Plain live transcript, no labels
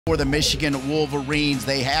for the Michigan Wolverines.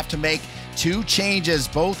 They have to make two changes,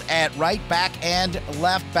 both at right back and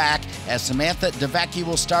left back, as Samantha DeVecchi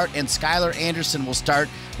will start and Skylar Anderson will start.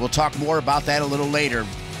 We'll talk more about that a little later.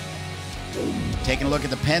 Taking a look at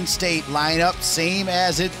the Penn State lineup, same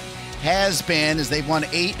as it has been, as they've won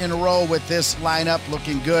 8 in a row with this lineup,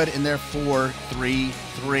 looking good in their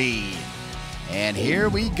 4-3-3. And here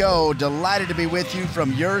we go. Delighted to be with you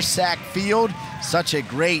from Ursack Field. Such a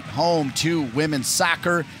great home to women's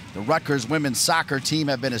soccer. The Rutgers women's soccer team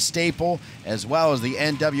have been a staple, as well as the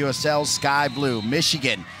NWSL Sky Blue.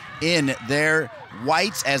 Michigan in their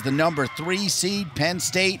whites as the number 3 seed. Penn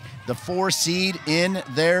State, the 4 seed, in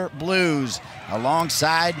their blues.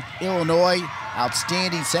 Alongside Illinois,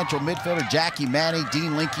 outstanding central midfielder Jackie Manning.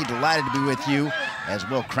 Dean Linke, delighted to be with you as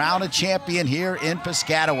we'll crown a champion here in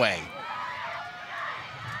Piscataway.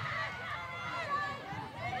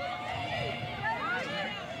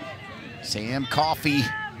 Sam Coffey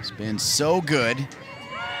has been so good.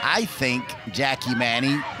 I think Jackie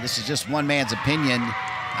Manning, this is just one man's opinion,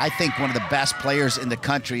 I think one of the best players in the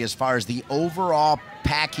country as far as the overall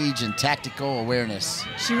package and tactical awareness.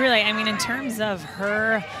 She really, I mean, in terms of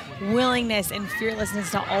her willingness and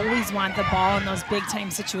fearlessness to always want the ball in those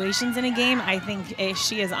big-time situations in a game, I think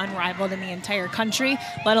she is unrivaled in the entire country,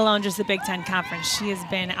 let alone just the Big Ten Conference. She has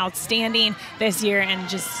been outstanding this year and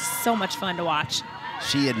just so much fun to watch.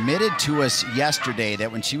 She admitted to us yesterday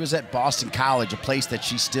that when she was at Boston College, a place that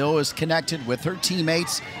she still is connected with her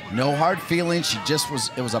teammates, no hard feelings,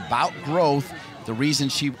 it was about growth, the reason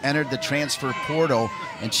she entered the transfer portal,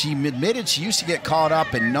 and she admitted she used to get caught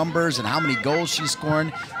up in numbers and how many goals she's scoring,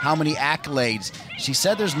 how many accolades. She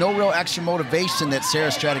said there's no real extra motivation that Sarah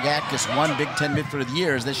Stratigakis won Big Ten Midfielder of the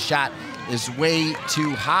Year, as this shot is way too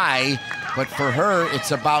high, but for her, it's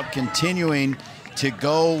about continuing to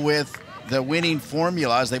go with the winning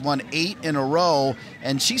formula, as they won 8 in a row.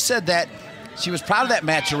 And she said that she was proud of that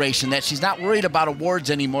maturation, that she's not worried about awards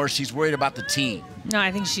anymore, she's worried about the team. No, I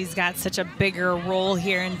think she's got such a bigger role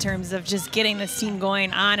here in terms of just getting this team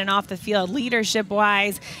going on and off the field,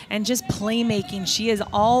 leadership-wise, and just playmaking. She is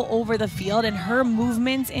all over the field, and her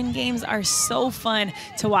movements in games are so fun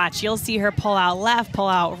to watch. You'll see her pull out left, pull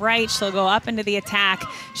out right. She'll go up into the attack.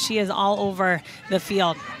 She is all over the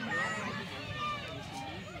field.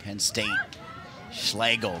 Penn State,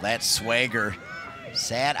 Schlegel, that swagger,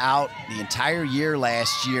 sat out the entire year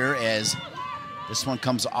last year, as this one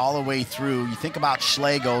comes all the way through. You think about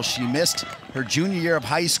Schlegel, she missed her junior year of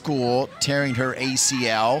high school, tearing her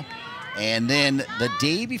ACL, and then the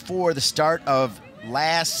day before the start of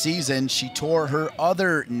last season, she tore her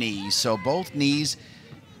other knee. So both knees,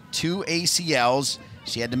 2 ACLs.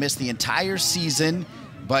 She had to miss the entire season,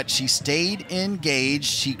 but she stayed engaged.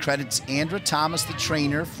 She credits Andra Thomas, the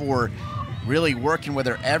trainer, for really working with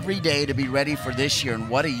her every day to be ready for this year. And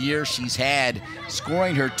what a year she's had,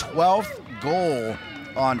 scoring her 12th goal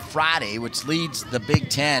on Friday, which leads the Big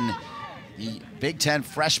Ten. The Big Ten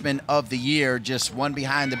Freshman of the Year, just one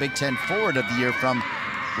behind the Big Ten Forward of the Year from,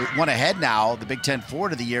 one ahead now, the Big Ten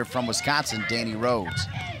Forward of the Year from Wisconsin, Danny Rhodes.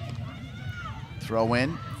 Throw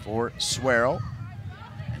in for Swerrell,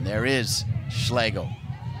 and there is Schlegel.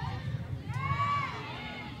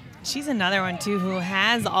 She's another one, too, who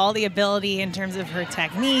has all the ability in terms of her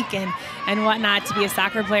technique and whatnot to be a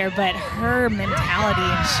soccer player, but her mentality,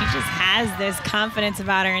 and she just has this confidence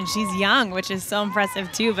about her, and she's young, which is so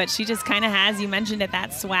impressive, too, but she just kind of has, you mentioned it,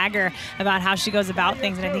 that swagger about how she goes about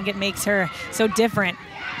things, and I think it makes her so different.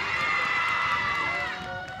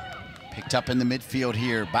 Picked up in the midfield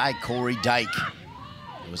here by Corey Dyke.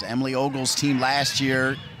 It was Emily Ogle's team last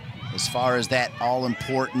year as far as that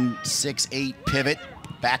all-important 6'8" pivot.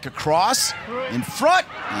 Back across, in front,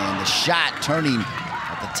 and the shot turning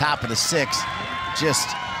at the top of the 6, just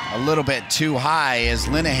a little bit too high, as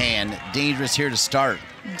Linehan, dangerous here to start.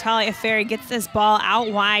 Talia Ferry gets this ball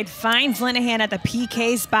out wide, finds Linehan at the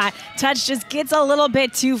PK spot. Touch just gets a little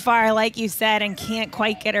bit too far, like you said, and can't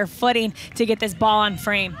quite get her footing to get this ball on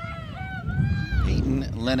frame. Peyton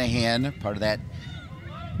Linehan, part of that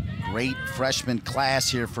great freshman class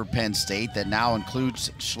here for Penn State that now includes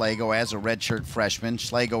Schlegel as a redshirt freshman.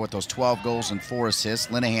 Schlegel with those 12 goals and 4 assists.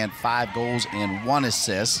 Linehan 5 goals and 1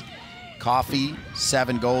 assist. Coffey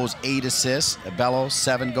 7 goals, 8 assists. Abello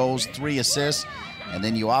 7 goals, 3 assists. And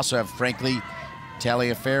then you also have, frankly,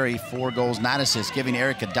 Talia Ferry 4 goals, 9 assists, giving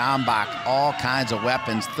Erica Dombach all kinds of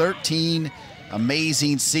weapons. 13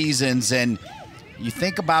 amazing seasons, and you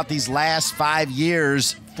think about these last 5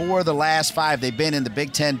 years. 4 of the last 5, they've been in the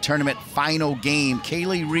Big Ten tournament final game.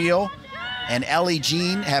 Kaylee Reel and Ellie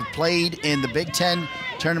Jean have played in the Big Ten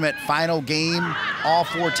tournament final game all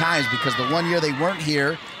 4 times, because the one year they weren't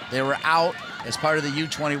here, they were out as part of the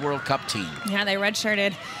U20 World Cup team. Yeah, they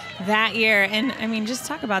redshirted that year. And, I mean, just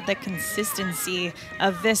talk about the consistency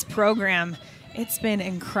of this program. It's been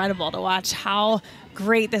incredible to watch how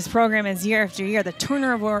great this program is year after year. The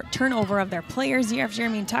turnover of their players year after year.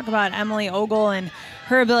 I mean, talk about Emily Ogle and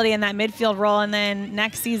her ability in that midfield role. And then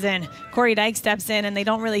next season, Corey Dyke steps in and they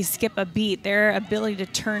don't really skip a beat. Their ability to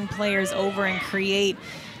turn players over and create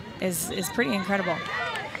is pretty incredible.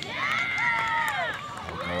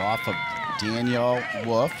 Go off of Danielle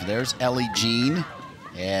Wolf. There's Ellie Jean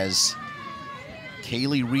as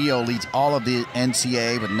Kaylee Rio leads all of the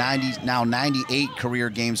NCAA with 98 career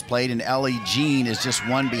games played, and Ellie Jean is just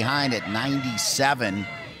one behind at 97.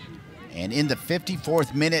 And in the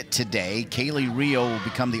 54th minute today, Kaylee Rio will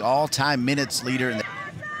become the all-time minutes leader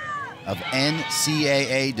of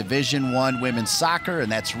NCAA Division I women's soccer,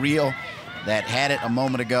 and that's Rio that had it a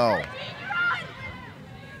moment ago.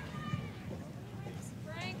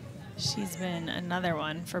 She's been another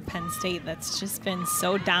one for Penn State that's just been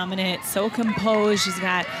so dominant, so composed. She's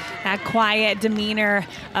got that quiet demeanor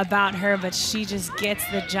about her, but she just gets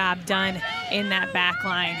the job done in that back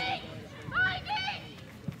line.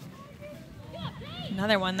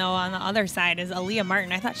 Another one, though, on the other side is Aaliyah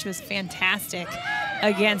Martin. I thought she was fantastic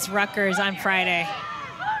against Rutgers on Friday.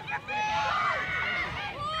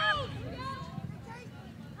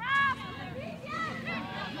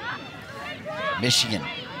 Michigan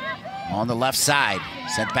on the left side,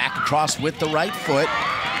 sent back across with the right foot.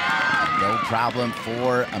 No problem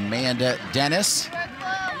for Amanda Dennis.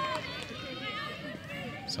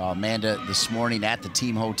 Saw Amanda this morning at the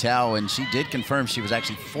team hotel, and she did confirm she was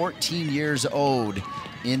actually 14 years old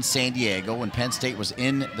in San Diego when Penn State was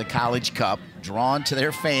in the College Cup, drawn to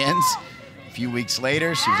their fans. A few weeks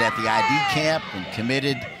later, she was at the ID camp and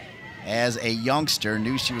committed as a youngster.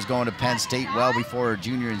 Knew she was going to Penn State well before her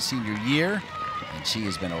junior and senior year. And she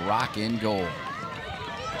has been a rock in goal.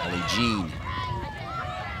 Ellie Jean,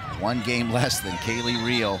 one game less than Kaylee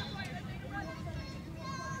Rio.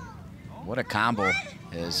 What a combo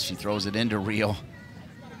as she throws it into Rio.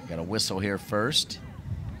 Got a whistle here first.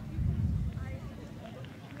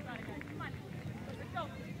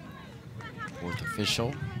 Fourth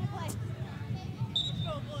official.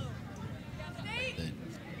 The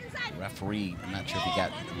referee, I'm not sure if he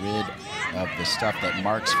got rid of the stuff that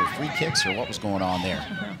marks for free kicks or what was going on there.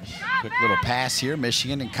 Quick little pass here,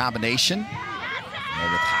 Michigan in combination.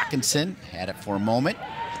 There with Hawkinson, had it for a moment.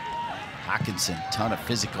 Hawkinson, ton of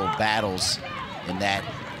physical battles in that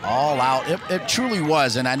all-out. It truly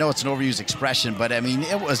was, and I know it's an overused expression, but I mean,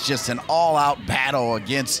 it was just an all-out battle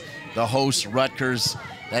against the host Rutgers.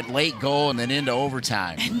 That late goal and then into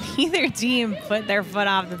overtime. And neither team put their foot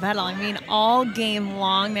off the pedal. I mean, all game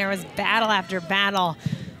long, there was battle after battle.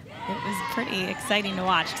 It was pretty exciting to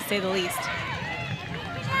watch, to say the least.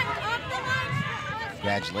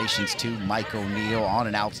 Congratulations to Mike O'Neill on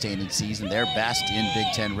an outstanding season, their best in Big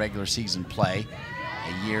Ten regular season play.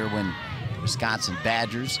 A year when the Wisconsin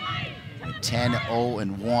Badgers went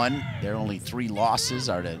 10-0-1. Their only 3 losses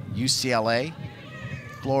are to UCLA,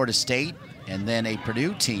 Florida State, and then a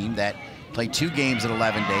Purdue team that played 2 games in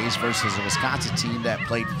 11 days versus a Wisconsin team that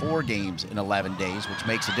played 4 games in 11 days, which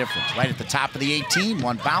makes a difference. Right at the top of the 18,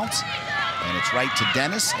 one bounce, and it's right to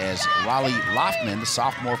Dennis as Raleigh Loftman, the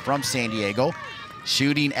sophomore from San Diego,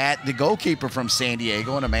 shooting at the goalkeeper from San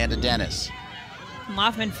Diego, and Amanda Dennis.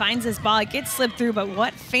 Loftman finds this ball. It gets slipped through, but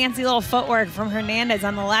what fancy little footwork from Hernandez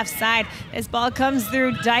on the left side. This ball comes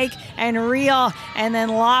through Dyke and Reel, and then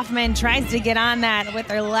Loftman tries to get on that with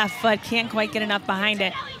her left foot. Can't quite get enough behind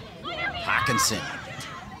it. Hawkinson.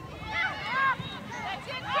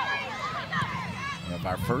 One of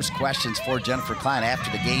our first questions for Jennifer Klein after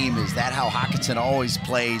the game, is that how Hawkinson always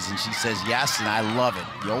plays? And she says yes, and I love it.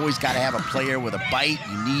 You always got to have a player with a bite.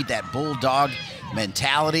 You need that bulldog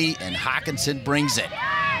mentality, and Hawkinson brings it.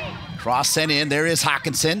 Cross sent in. There is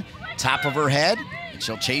Hawkinson, top of her head, and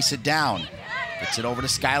she'll chase it down. Gets it over to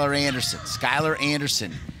Skylar Anderson. Skylar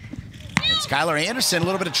Anderson. And Skylar Anderson, a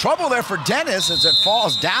little bit of trouble there for Dennis as it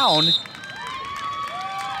falls down.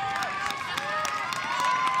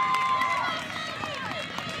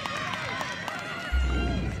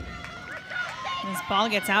 Ball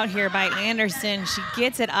gets out here by Anderson. She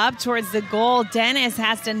gets it up towards the goal. Dennis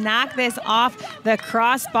has to knock this off the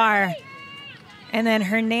crossbar. And then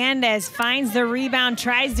Hernandez finds the rebound,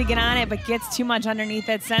 tries to get on it, but gets too much underneath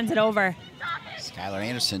it, sends it over. Skylar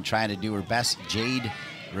Anderson trying to do her best Jade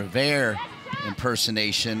Rivera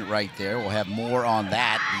impersonation right there. We'll have more on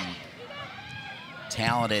that. The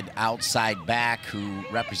talented outside back who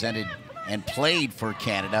represented and played for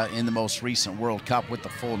Canada in the most recent World Cup with the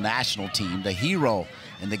full national team. The hero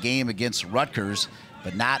in the game against Rutgers,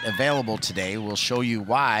 but not available today. We'll show you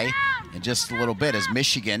why in just a little bit, as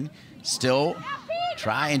Michigan still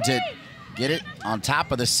trying to get it on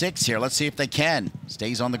top of the 6 here. Let's see if they can.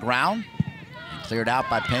 Stays on the ground and cleared out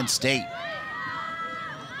by Penn State.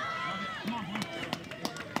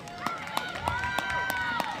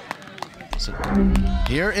 So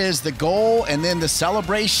here is the goal and then the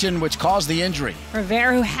celebration which caused the injury.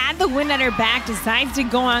 Rivera, who had the wind at her back, decides to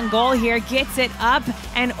go on goal here, gets it up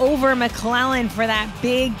and over McClellan for that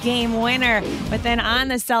big game winner. But then on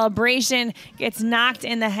the celebration, gets knocked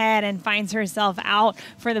in the head and finds herself out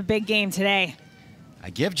for the big game today. I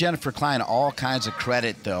give Jennifer Klein all kinds of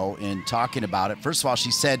credit, though, in talking about it. First of all, she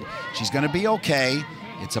said she's going to be okay.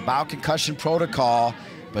 It's about concussion protocol.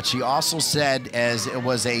 But she also said, as it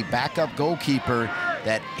was a backup goalkeeper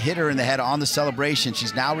that hit her in the head on the celebration,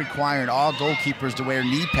 she's now requiring all goalkeepers to wear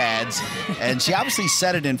knee pads. And she obviously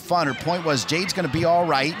said it in fun. Her point was Jade's going to be all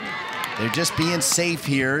right. They're just being safe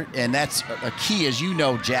here. And that's a key, as you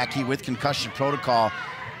know, Jackie, with concussion protocol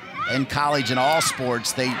in college and all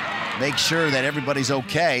sports. They make sure that everybody's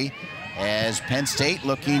okay, as Penn State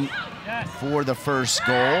looking for the first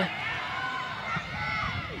goal.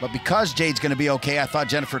 But because Jade's going to be okay, I thought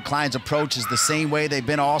Jennifer Klein's approach is the same way they've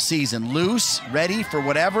been all season. Loose, ready for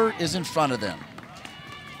whatever is in front of them.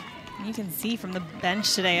 You can see from the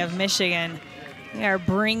bench today of Michigan, they are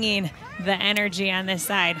bringing the energy on this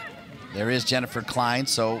side. There is Jennifer Klein.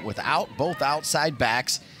 So without both outside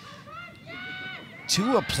backs,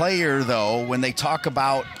 to a player, though, when they talk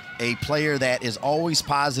about a player that is always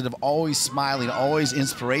positive, always smiling, always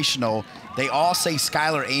inspirational, they all say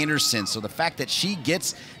Skylar Anderson. So the fact that she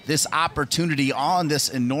gets this opportunity on this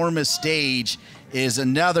enormous stage is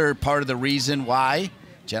another part of the reason why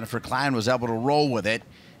Jennifer Klein was able to roll with it.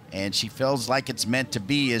 And she feels like it's meant to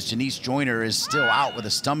be, as Janice Joyner is still out with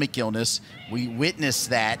a stomach illness. We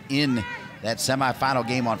witnessed that in that semifinal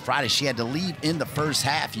game on Friday. She had to leave in the first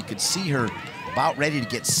half. You could see her about ready to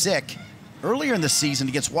get sick. Earlier in the season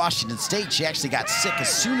against Washington State, she actually got sick as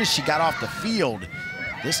soon as she got off the field.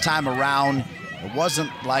 This time around, it wasn't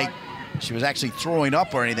like she was actually throwing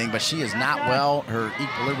up or anything, but she is not well. Her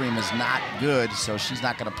equilibrium is not good, so she's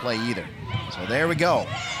not going to play either. So there we go.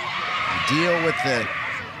 You deal with the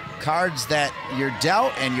cards that you're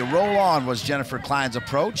dealt, and you roll on, was Jennifer Klein's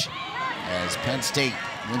approach, as Penn State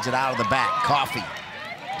wins it out of the back. Coffey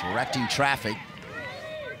directing traffic.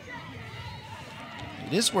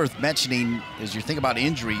 It is worth mentioning, as you think about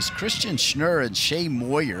injuries, Christian Schnurr and Shea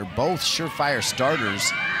Moyer, both surefire starters,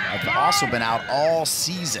 have also been out all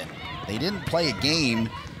season. They didn't play a game,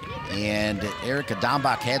 and Erica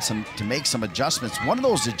Dombach had to make some adjustments. One of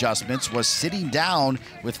those adjustments was sitting down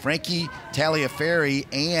with Frankie Taliaferri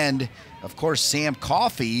and, of course, Sam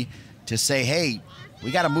Coffey to say, hey,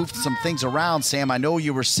 we got to move some things around, Sam. I know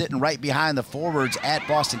you were sitting right behind the forwards at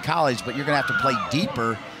Boston College, but you're going to have to play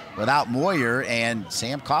deeper without Moyer, and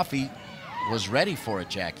Sam Coffey was ready for it,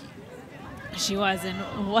 Jackie. She was,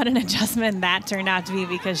 and what an adjustment that turned out to be,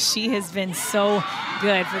 because she has been so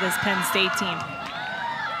good for this Penn State team.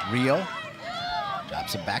 Rio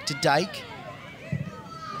drops it back to Dyke.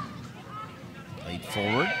 Played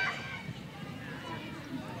forward.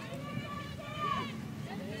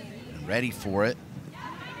 And ready for it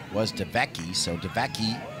was DeVecchi. So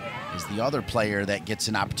DeVecchi is the other player that gets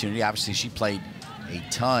an opportunity. Obviously, she played a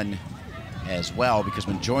ton as well, because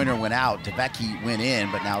when Joyner went out, DeVecchi went in,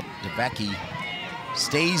 but now DeVecchi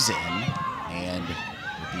stays in. And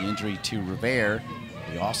with the injury to Rivera,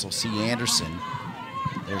 we also see Anderson.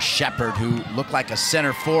 There's Shepard, who looked like a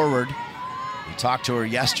center forward. We talked to her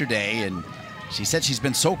yesterday, and she said she's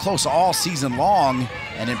been so close all season long,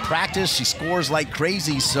 and in practice she scores like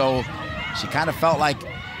crazy, so she kind of felt like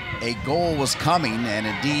a goal was coming, and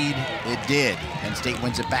indeed it did. Penn State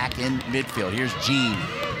wins it back in midfield. Here's Jean.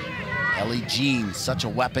 Ellie Jean, such a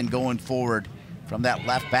weapon going forward from that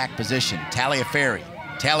left back position. Taliaferri,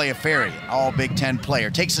 all Big Ten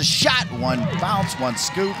player, takes a shot, one bounce, one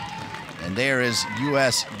scoop, and there is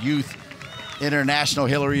U.S. Youth International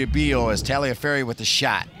Hillary Beal as Taliaferri with the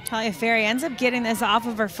shot. Taliaferri ends up getting this off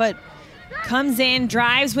of her foot, comes in,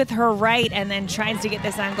 drives with her right, and then tries to get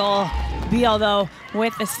this on goal. Beal, though,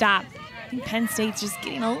 with the stop. I think Penn State's just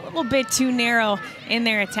getting a little bit too narrow in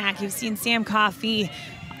their attack. You've seen Sam Coffey,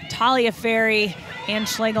 Taliaferri, and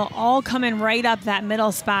Schlegel all coming right up that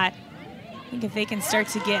middle spot. I think if they can start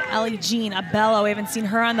to get Ellie Jean, Abello, we haven't seen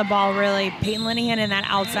her on the ball really, Peyton Linehan in that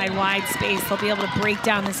outside wide space, they'll be able to break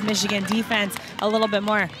down this Michigan defense a little bit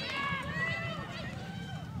more.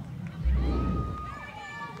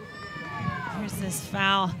 Here's this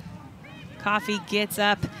foul. Coffey gets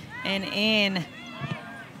up and in,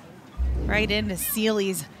 right into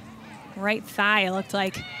Seeley's right thigh, it looked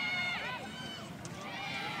like.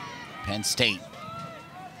 Penn State.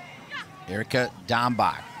 Erica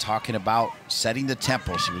Dombach talking about setting the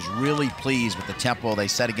tempo. She was really pleased with the tempo they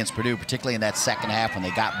set against Purdue, particularly in that second half when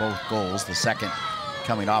they got both goals, the second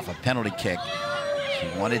coming off a penalty kick. She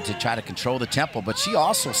wanted to try to control the tempo, but she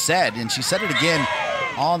also said, and she said it again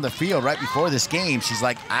on the field right before this game, she's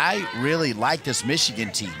like, I really like this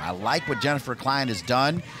Michigan team. I like what Jennifer Klein has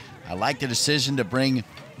done. I like the decision to bring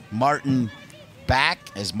Martin back,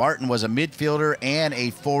 as Martin was a midfielder and a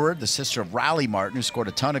forward, the sister of Riley Martin, who scored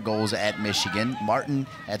a ton of goals at Michigan. Martin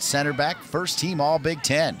at center back, first team all Big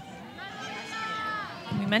Ten.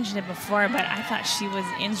 We mentioned it before, but I thought she was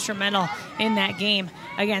instrumental in that game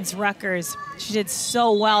against Rutgers. She did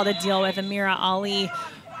so well to deal with Amira Ali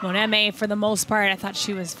Moneme for the most part. I thought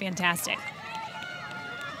she was fantastic.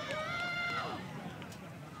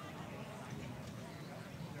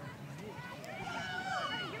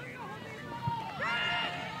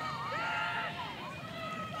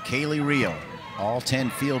 Kaylee Rio, all 10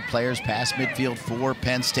 field players past midfield for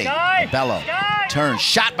Penn State. Bello turns,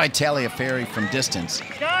 shot by Talia Ferry from distance.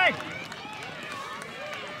 I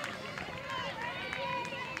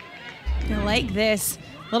like this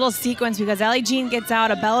little sequence because Ellie Jean gets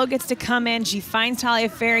out, Abello gets to come in, she finds Talia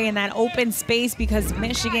Ferry in that open space because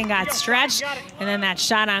Michigan got stretched, and then that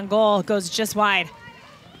shot on goal goes just wide.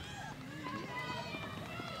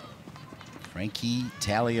 Frankie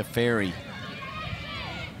Talia Ferry.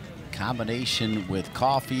 Combination with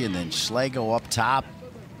Coffey and then Schlegel up top.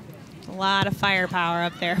 A lot of firepower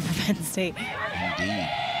up there for Penn State. Indeed.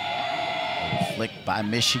 Flick by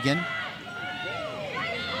Michigan.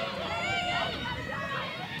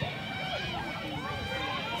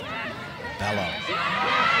 Bello.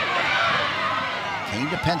 Came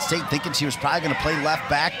to Penn State thinking she was probably going to play left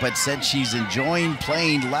back, but said she's enjoying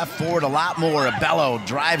playing left forward a lot more. Bello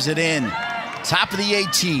drives it in. Top of the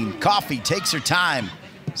 18. Coffey takes her time.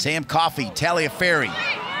 Sam Coffey, Talia Ferry.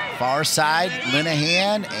 Far side,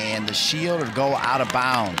 Linehan, and the shield will go out of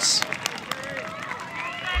bounds.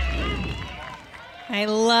 I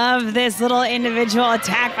love this little individual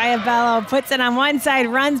attack by Abello. Puts it on one side,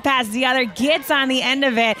 runs past the other, gets on the end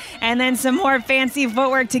of it, and then some more fancy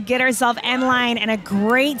footwork to get herself end line, and a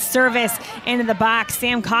great service into the box.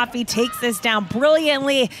 Sam Coffey takes this down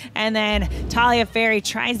brilliantly, and then Talia Ferry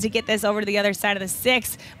tries to get this over to the other side of the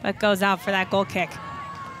 6, but goes out for that goal kick.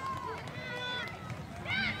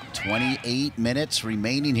 28 minutes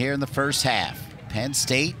remaining here in the first half. Penn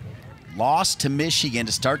State lost to Michigan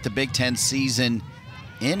to start the Big Ten season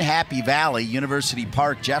in Happy Valley, University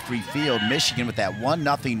Park, Jeffrey Field, Michigan with that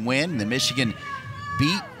 1-0 win. Then Michigan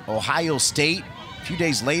beat Ohio State. A few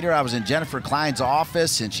days later, I was in Jennifer Klein's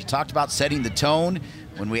office, and she talked about setting the tone.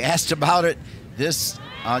 When we asked about it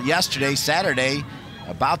yesterday, Saturday,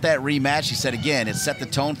 about that rematch, she said, again, it set the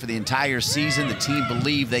tone for the entire season. The team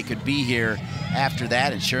believed they could be here after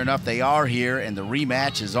that, and sure enough, they are here, and the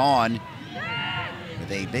rematch is on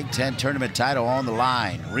with a Big Ten tournament title on the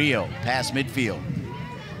line. Rio past midfield.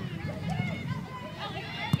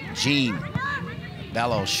 Jean.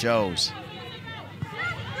 Bello shows.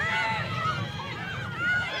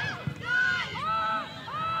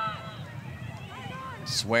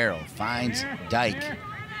 Swearell finds Dyke.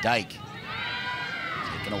 Dyke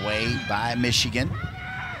taken away by Michigan.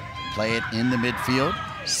 Play it in the midfield.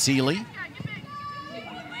 Seeley.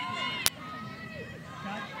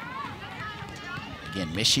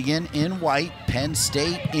 Again, Michigan in white, Penn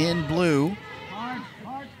State in blue.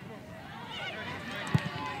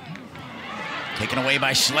 Taken away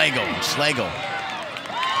by Schlegel. Schlegel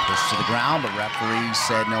pushed to the ground, but referee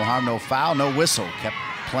said no harm, no foul, no whistle. Kept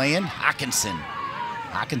playing. Hawkinson.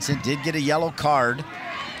 Hawkinson did get a yellow card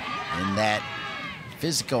in that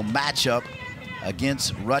physical matchup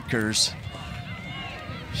against Rutgers.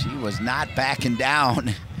 She was not backing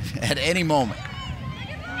down at any moment.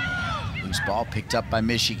 Loose ball picked up by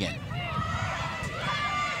Michigan.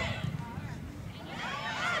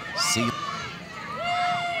 See,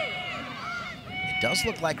 it does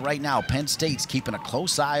look like right now Penn State's keeping a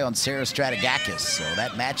close eye on Sarah Stratigakis. So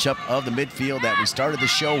that matchup of the midfield that we started the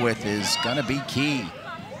show with is going to be key.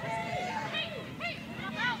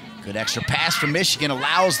 Good extra pass from Michigan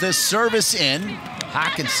allows this service in.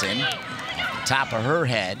 Hawkinson off the top of her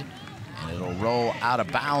head, and it'll roll out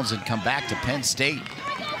of bounds and come back to Penn State.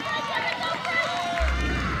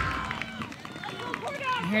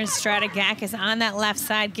 Here's Stratigakis on that left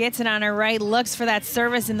side, gets it on her right, looks for that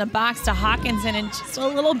service in the box to Hawkinson, and just a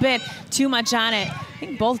little bit too much on it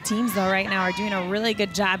think both teams, though, right now are doing a really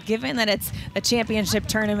good job, given that it's the championship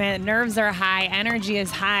tournament. Nerves are high, energy is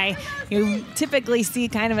high. You typically see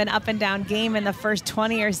kind of an up and down game in the first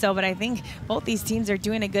 20 or so, but I think both these teams are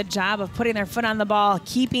doing a good job of putting their foot on the ball,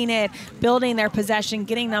 keeping it, building their possession,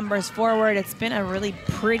 getting numbers forward. It's been a really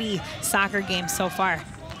pretty soccer game so far.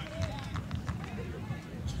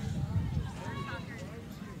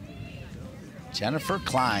 Jennifer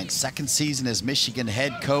Klein, second season as Michigan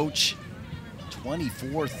head coach,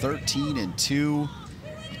 24-13-2. You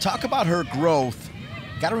talk about her growth.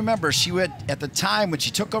 Got to remember, she would, at the time when she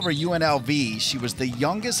took over UNLV, she was the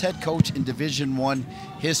youngest head coach in Division I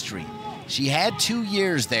history. She had 2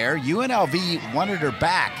 years there. UNLV wanted her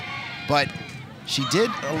back, but she did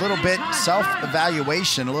a little bit of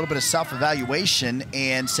self-evaluation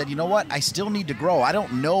and said, you know what, I still need to grow. I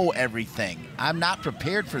don't know everything. I'm not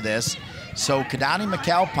prepared for this. So Kadani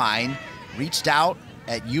McAlpine reached out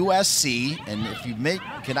at USC, and if you meet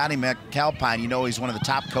Kadani McAlpine, you know he's one of the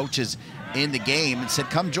top coaches in the game, and said,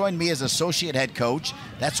 come join me as associate head coach.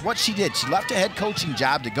 That's what she did. She left a head coaching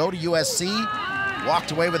job to go to USC,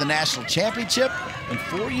 walked away with a national championship, and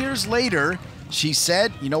 4 years later, she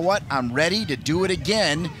said, you know what, I'm ready to do it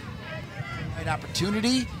again. Right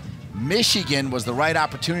opportunity. Michigan was the right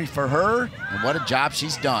opportunity for her, and what a job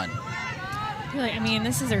she's done. Really, I mean,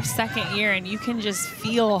 this is her second year, and you can just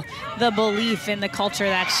feel the belief in the culture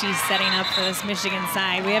that she's setting up for this Michigan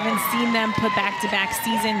side. We haven't seen them put back-to-back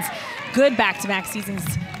seasons, good back-to-back seasons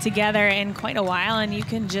together in quite a while, and you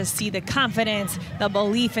can just see the confidence, the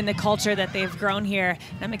belief in the culture that they've grown here.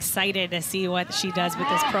 And I'm excited to see what she does with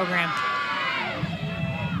this program.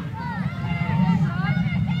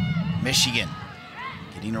 Michigan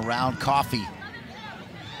getting around Coffee.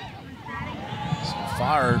 So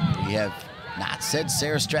far, we have not said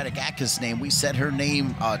Sarah Stratigakis' name. We said her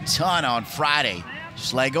name a ton on Friday.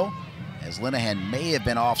 Schlegel, as Linehan may have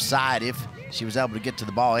been offside if she was able to get to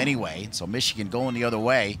the ball anyway. So Michigan going the other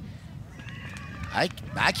way. I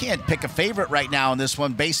can't pick a favorite right now in this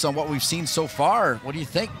one based on what we've seen so far. What do you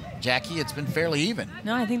think, Jackie? It's been fairly even.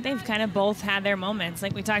 No, I think they've kind of both had their moments.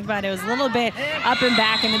 Like we talked about, it was a little bit up and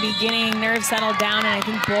back in the beginning. Nerves settled down, and I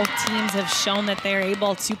think both teams have shown that they're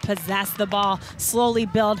able to possess the ball, slowly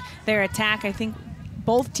build their attack. I think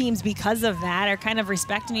both teams, because of that, are kind of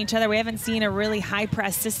respecting each other. We haven't seen a really high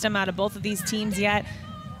press system out of both of these teams yet.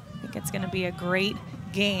 I think it's going to be a great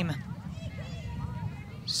game.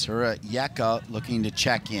 Sura Yeka looking to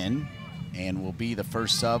check in and will be the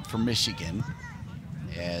first sub for Michigan,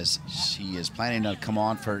 as she is planning to come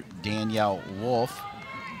on for Danielle Wolf,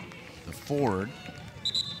 the forward.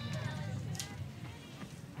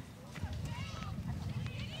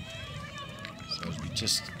 So as we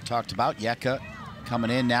just talked about, Yeka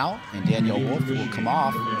coming in now, and Danielle Wolf will come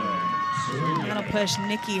off. That'll push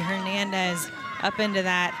Nikki Hernandez up into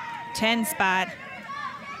that 10 spot.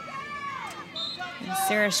 And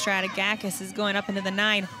Sarah Stratigakis is going up into the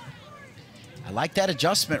 9. I like that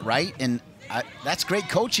adjustment, right? And that's great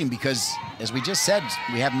coaching, because, as we just said,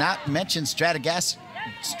 we have not mentioned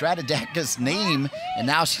Stratigakis' name, and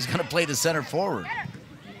now she's going to play the center forward.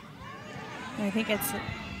 I think it's,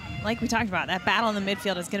 like we talked about, that battle in the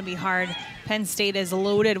midfield is going to be hard. Penn State is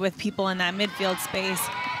loaded with people in that midfield space.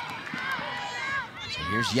 So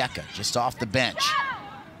here's Yeka, just off the bench.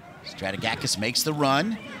 Stratigakis makes the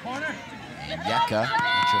run. And Yeka,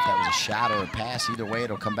 not sure if that was a shot or a pass. Either way,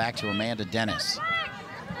 it'll come back to Amanda Dennis.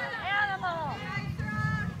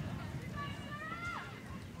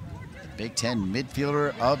 Big Ten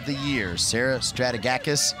Midfielder of the Year, Sarah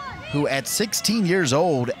Stratigakis, who at 16 years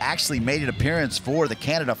old actually made an appearance for the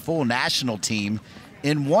Canada full national team.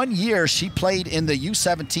 In 1 year, she played in the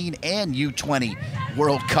U17 and U20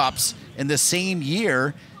 World Cups in the same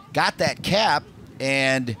year, got that cap,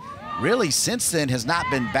 and really since then has not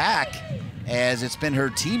been back, as it's been her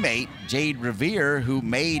teammate, Jade Revere, who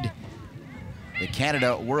made the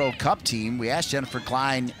Canada World Cup team. We asked Jennifer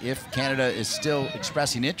Klein if Canada is still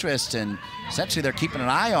expressing interest, and essentially they're keeping an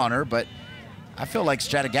eye on her, but I feel like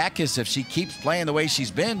Stratigakis, if she keeps playing the way she's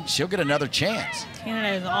been, she'll get another chance.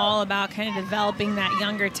 Canada is all about kind of developing that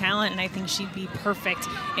younger talent, and I think she'd be perfect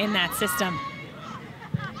in that system.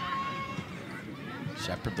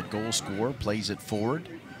 Shepard, the goal scorer, plays it forward.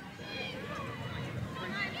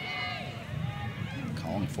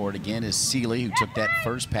 Calling for it again is Seeley, who took that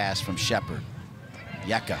first pass from Shepard.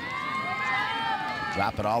 Yeka.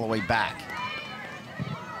 Drop it all the way back.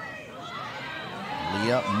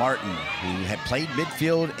 Leah Martin, who had played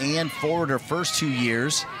midfield and forward her first 2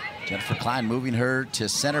 years. Jennifer Klein moving her to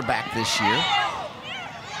center back this year.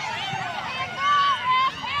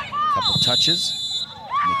 Couple touches.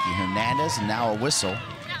 Nikki Hernandez, and now a whistle.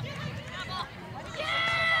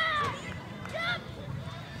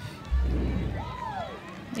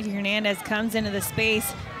 Nikki Hernandez comes into the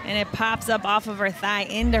space, and it pops up off of her thigh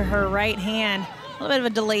into her right hand. A little bit of a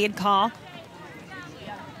delayed call.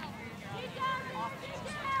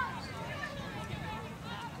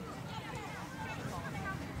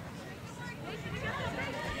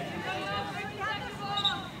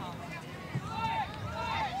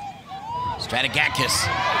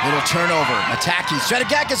 Strategakis, little turnover, attacking.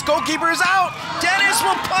 Strategakis, goalkeeper is out. Dennis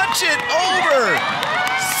will punch it over.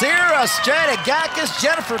 Sarah Strategakis,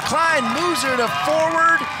 Jennifer Klein moves her to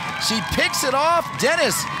forward. She picks it off.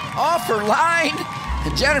 Dennis off her line,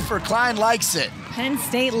 and Jennifer Klein likes it. Penn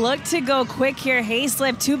State looked to go quick here.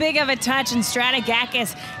 Hayslip, too big of a touch, and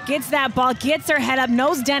Strategakis gets that ball, gets her head up,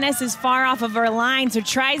 knows Dennis is far off of her line, so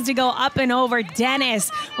tries to go up and over.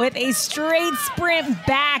 Dennis with a straight sprint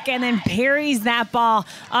back and then parries that ball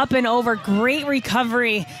up and over. Great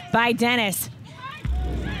recovery by Dennis.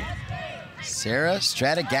 Sarah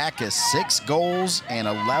Strategakis, 6 goals and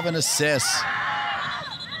 11 assists.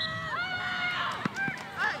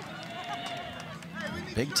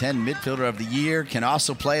 Big Ten midfielder of the year, can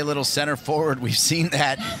also play a little center forward. We've seen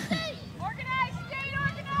that.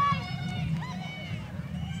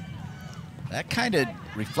 That kind of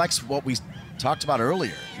reflects what we talked about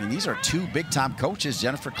earlier. I mean, these are 2 big-time coaches.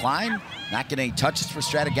 Jennifer Klein, not getting any touches for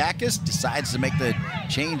Strategakis, decides to make the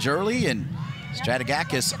change early, and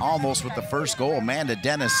Strategakis almost with the first goal. Amanda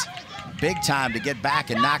Dennis, big time to get back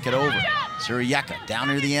and knock it over. Surieka down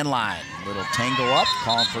near the end line. Little tango up,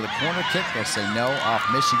 calling for the corner kick. They'll say no off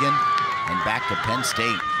Michigan, and back to Penn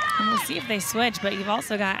State. And we'll see if they switch, but you've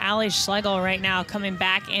also got Allie Schlegel right now coming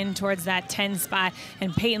back in towards that 10 spot,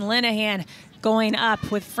 and Peyton Linehan going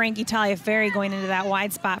up with Frankie Taliaferri going into that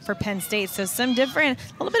wide spot for Penn State. So some different,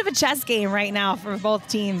 a little bit of a chess game right now for both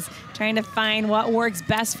teams, trying to find what works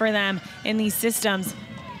best for them in these systems.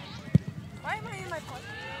 Why am I in my pocket?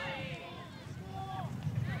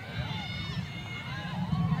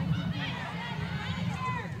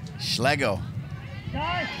 Schlegel,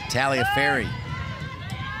 Taliaferri.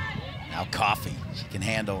 Now Coffey, she can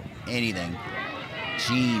handle anything.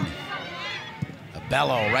 Jean,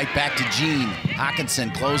 Bello right back to Jean.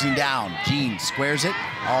 Hawkinson closing down. Jean squares it,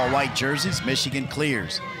 all white jerseys. Michigan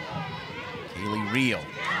clears. Kaylee Reel.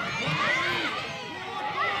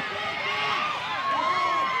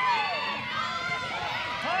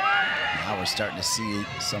 Now we're starting to see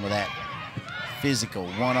some of that physical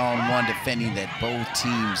one-on-one defending that both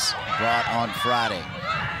teams brought on Friday.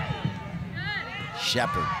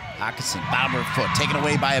 Shepard, Hawkinson, bottom of her foot, taken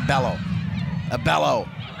away by Abello. Abello,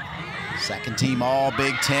 second team all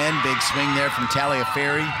Big Ten, big swing there from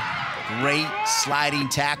Taliaferri. Great sliding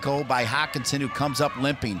tackle by Hawkinson, who comes up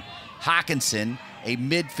limping. Hawkinson, a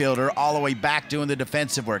midfielder, all the way back doing the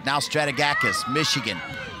defensive work. Now Strategakis, Michigan.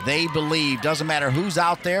 They believe, doesn't matter who's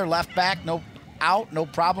out there, left back, no out, no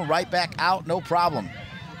problem. Right back out, no problem.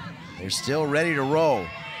 They're still ready to roll.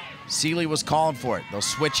 Seeley was calling for it. They'll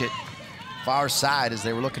switch it far side as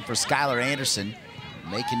they were looking for Skylar Anderson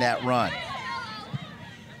making that run.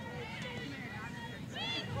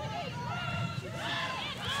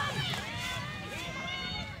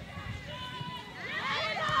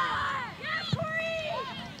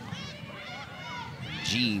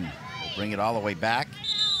 Jean will bring it all the way back.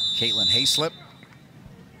 Caitlin Hayslip.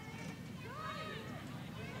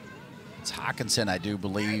 It's Hawkinson, I do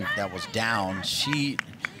believe, that was down.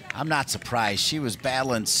 I'm not surprised. She was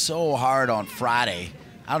battling so hard on Friday.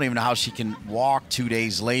 I don't even know how she can walk 2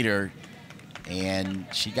 days later. And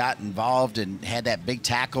she got involved and had that big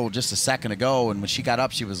tackle just a second ago. And when she got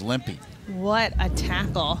up, she was limping. What a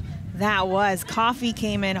tackle that was. Coffey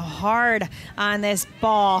came in hard on this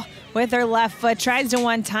ball with her left foot, tries to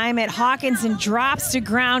one-time it. Hawkinson drops to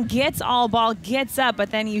ground, gets all ball, gets up,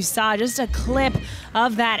 but then you saw just a clip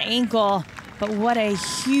of that ankle. But what a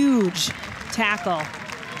huge tackle.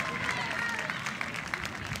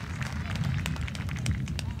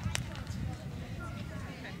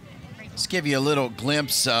 Let's give you a little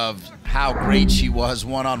glimpse of how great she was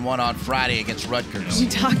one-on-one on Friday against Rutgers. She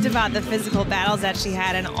talked about the physical battles that she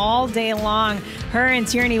had, and all day long, her and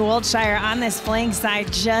Tierney Wiltshire on this flank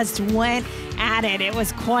side just went at it. It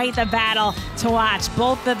was quite the battle to watch.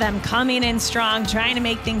 Both of them coming in strong, trying to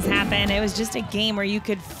make things happen. It was just a game where you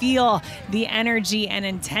could feel the energy and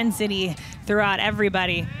intensity throughout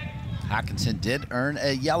everybody. Hawkinson did earn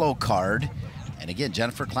a yellow card. And again,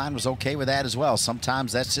 Jennifer Klein was okay with that as well.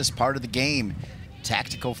 Sometimes that's just part of the game.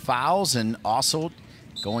 Tactical fouls, and also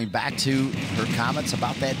going back to her comments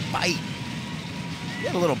about that bite. You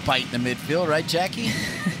had a little bite in the midfield, right, Jackie?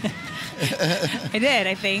 I did,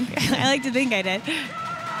 I think. I like to think I did.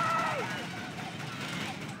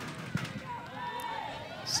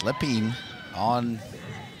 Slipping on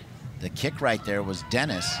The kick right there was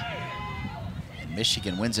Dennis. And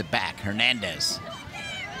Michigan wins it back. Hernandez.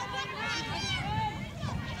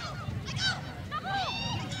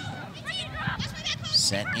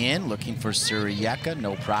 Sent in, looking for Surieka.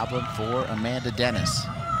 No problem for Amanda Dennis.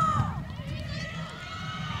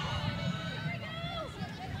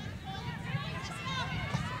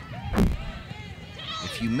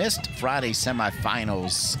 If you missed Friday's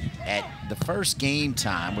semifinals, at the first game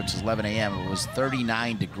time, which is 11 a.m., it was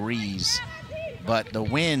 39 degrees, but the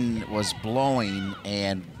wind was blowing,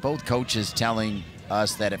 and both coaches telling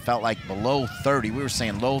us that it felt like below 30. We were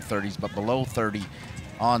saying low 30s, but below 30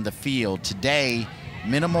 on the field. Today,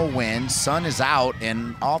 minimal wind, sun is out,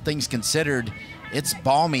 and all things considered, it's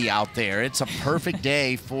balmy out there. It's a perfect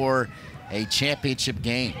day for a championship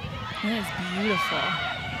game. It is beautiful.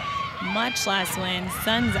 Much less wind,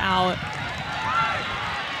 sun's out.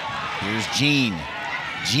 Here's Jean.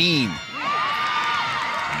 Jean.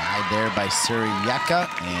 Denied there by Surieka,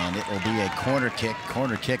 and it will be a corner kick.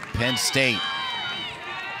 Corner kick, Penn State.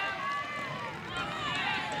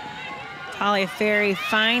 Ferry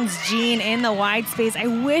finds Jean in the wide space. I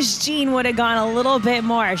wish Jean would have gone a little bit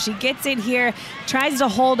more. She gets it here, tries to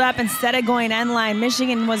hold up instead of going end line.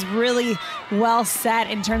 Michigan was really well set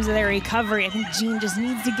in terms of their recovery. I think Jean just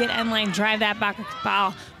needs to get end line, drive that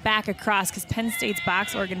ball back across, because Penn State's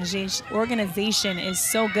box organization is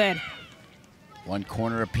so good. One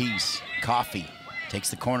corner apiece. Coffee takes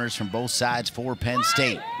the corners from both sides for Penn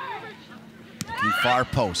State. Looking far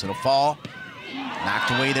post. It'll fall.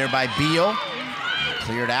 Knocked away there by Beal.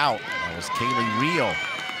 Cleared out. That was Kaylee Reel,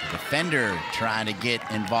 the defender, trying to get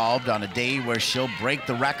involved on a day where she'll break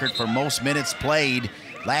the record for most minutes played.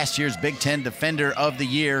 Last year's Big Ten Defender of the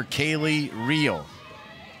Year, Kaylee Reel.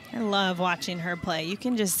 I love watching her play. You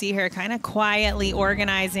can just see her kind of quietly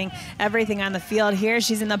organizing everything on the field. Here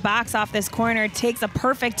she's in the box off this corner, takes a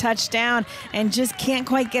perfect touchdown, and just can't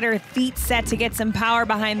quite get her feet set to get some power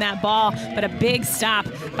behind that ball. But a big stop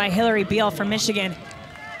by Hillary Beal from Michigan.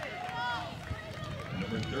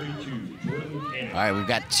 All right, we've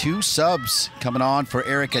got two subs coming on for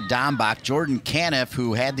Erica Dombach. Jordan Caniff,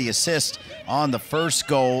 who had the assist on the first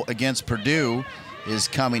goal against Purdue, is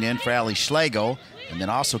coming in for Allie Schlegel. And then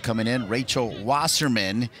also coming in, Rachel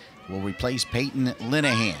Wasserman will replace Peyton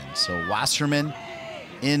Linehan. So Wasserman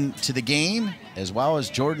into the game, as well as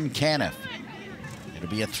Jordan Caniff. It'll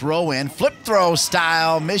be a throw-in, flip throw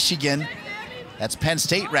style, Michigan. That's Penn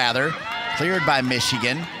State, rather. Cleared by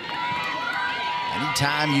Michigan.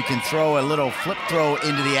 Anytime you can throw a little flip throw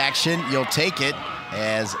into the action, you'll take it,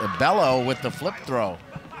 as Bello with the flip throw.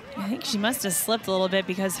 I think she must have slipped a little bit,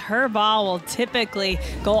 because her ball will typically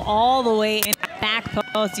go all the way in the back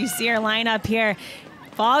post. You see her line up here.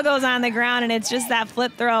 Ball goes on the ground, and it's just that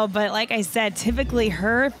flip throw. But like I said, typically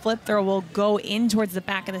her flip throw will go in towards the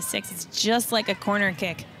back of the six. It's just like a corner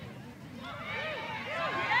kick. Yeah,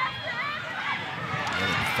 the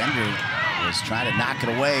defender was trying to knock it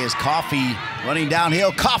away as Coffey running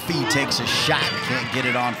downhill. Coffey takes a shot, can't get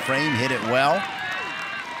it on frame, hit it well.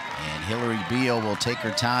 And Hillary Beal will take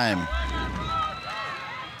her time.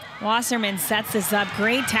 Wasserman sets this up,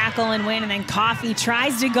 great tackle and win, and then Coffey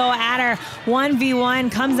tries to go at her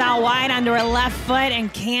 1v1, comes out wide onto her left foot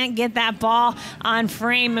and can't get that ball on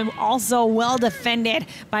frame. And also well defended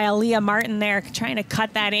by Aaliyah Martin there, trying to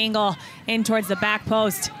cut that angle in towards the back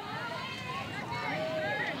post.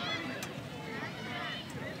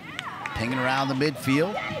 Pinging around the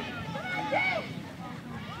midfield.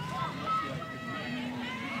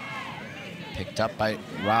 Picked up by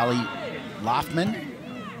Raleigh Loftman.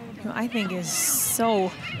 Who I think is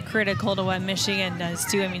so critical to what Michigan does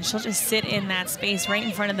too. I mean, she'll just sit in that space right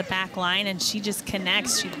in front of the back line, and she just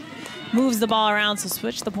connects. She moves the ball around, so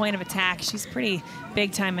switch the point of attack. She's pretty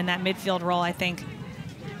big time in that midfield role, I think.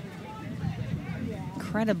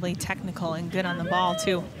 Incredibly technical and good on the ball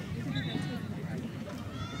too.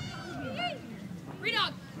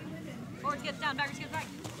 Redog. Forwards gets down, backwards gets back.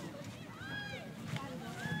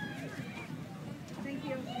 Thank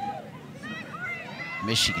you.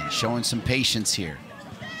 Michigan showing some patience here.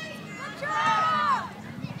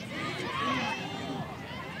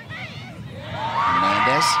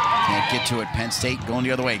 Hernandez can't get to it. Penn State going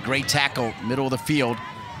the other way. Great tackle, middle of the field.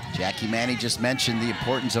 Jackie Manny just mentioned the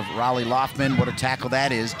importance of Raleigh Loftman. What a tackle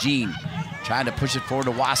that is. Jean trying to push it forward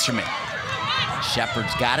to Wasserman.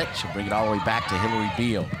 Shepard's got it. She'll bring it all the way back to Hillary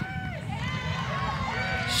Beal.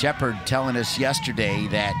 Shepard telling us yesterday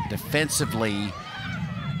that defensively,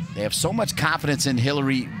 they have so much confidence in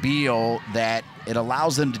Hillary Beal that it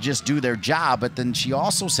allows them to just do their job. But then she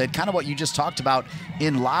also said kind of what you just talked about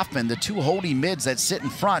in Loftman, the two holding mids that sit in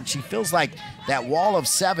front. She feels like that wall of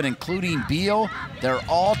 7, including Beal, they're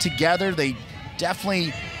all together. They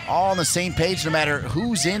definitely all on the same page no matter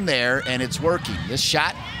who's in there, and it's working. This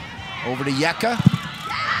shot over to Yeka.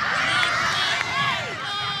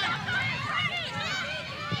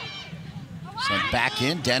 Sent back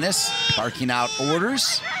in. Dennis barking out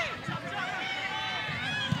orders,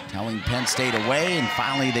 telling Penn State away, and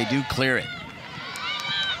finally they do clear it.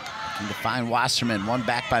 Looking to find Wasserman, one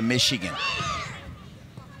back by Michigan.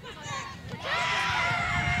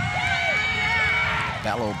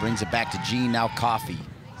 Bello brings it back to Jean, now Coffee.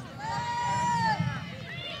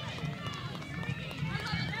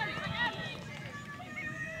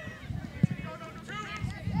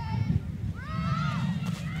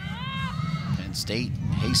 Penn State,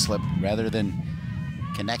 Hayslip, rather than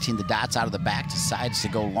connecting the dots out of the back, decides to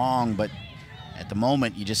go long, but at the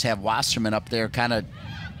moment you just have Wasserman up there kind of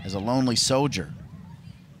as a lonely soldier.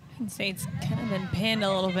 Penn State's kind of been pinned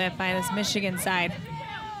a little bit by this Michigan side.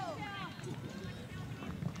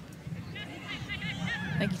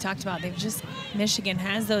 Like you talked about, Michigan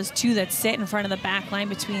has those two that sit in front of the back line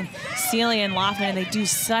between Celia and Loftman, and they do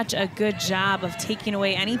such a good job of taking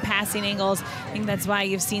away any passing angles. I think that's why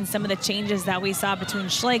you've seen some of the changes that we saw between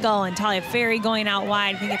Schlegel and Talia Ferry going out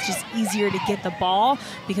wide. I think it's just easier to get the ball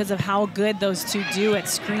because of how good those two do at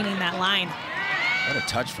screening that line. What a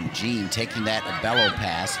touch from Jean, taking that Abello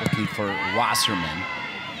pass, looking for Wasserman.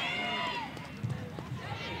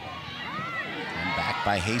 And back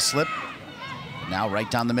by Hayslip. Now right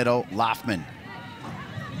down the middle, Loftman.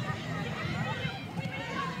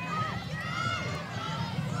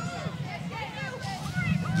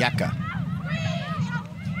 Yeka.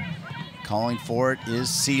 Calling for it is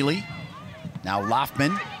Seeley. Now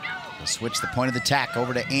Loftman will switch the point of the attack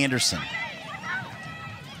over to Anderson.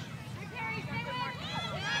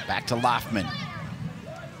 Back to Loftman.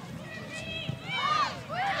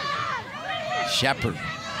 Shepard.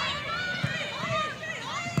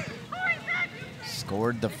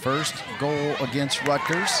 Scored the first goal against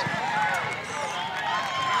Rutgers.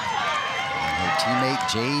 And her teammate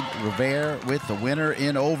Jade Rivera with the winner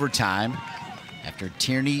in overtime after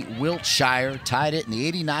Tierney Wiltshire tied it in the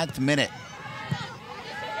 89th minute.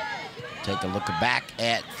 Take a look back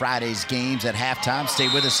at Friday's games at halftime. Stay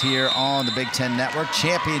with us here on the Big Ten Network.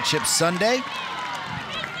 Championship Sunday.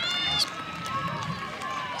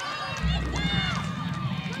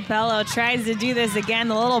 Bello tries to do this again.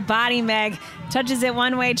 The little body Meg touches it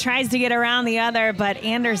one way, tries to get around the other, but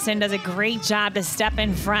Anderson does a great job to step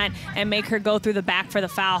in front and make her go through the back for the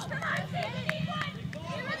foul.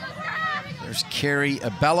 There's Carrie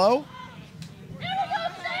Abello.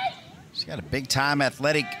 She's got a big-time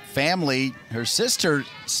athletic family. Her sister,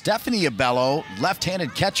 Stephanie Abello,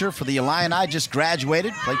 left-handed catcher for the Illini, just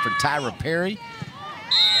graduated, played for Tyra Perry.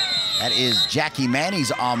 That is Jackie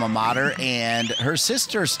Manny's alma mater, and her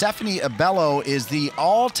sister, Stephanie Abello, is the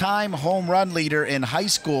all-time home run leader in high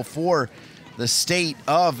school for the state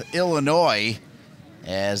of Illinois,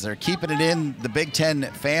 as they're keeping it in the Big Ten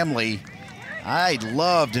family. I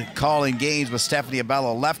loved calling games with Stephanie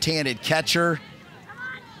Abello, left-handed catcher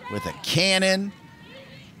with a cannon.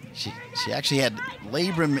 She actually had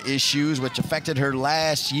labrum issues, which affected her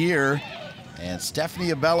last year, and Stephanie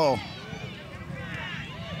Abello,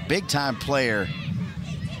 big-time player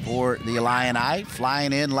for the Illini,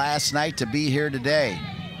 flying in last night to be here today.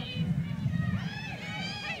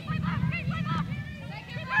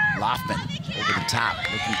 Loftman over the top,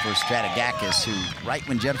 looking for Strategakis, who, right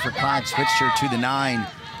when Jennifer Klein switched her to the 9,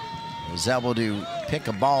 was able to pick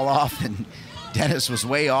a ball off, and Dennis was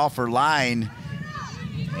way off her line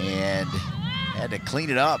and had to clean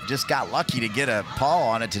it up. Just got lucky to get a paw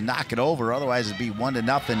on it to knock it over. Otherwise, it'd be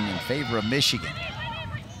 1-0 in favor of Michigan.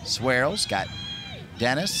 Swearles got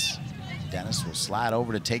Dennis. Dennis will slide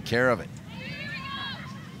over to take care of it.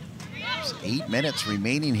 There's 8 minutes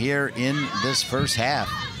remaining here in this first half.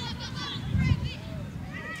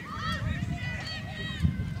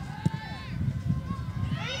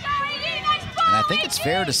 And I think it's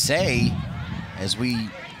fair to say, as we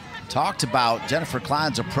talked about Jennifer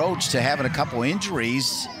Klein's approach to having a couple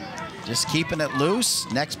injuries, just keeping it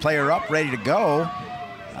loose, next player up, ready to go.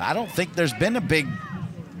 I don't think there's been a big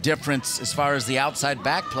difference as far as the outside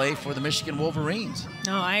back play for the Michigan Wolverines.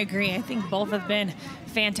 No, I agree. I think both have been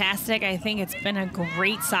fantastic. I think it's been a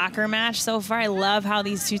great soccer match so far. I love how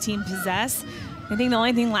these two teams possess. I think the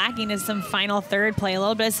only thing lacking is some final third play. A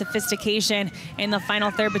little bit of sophistication in the final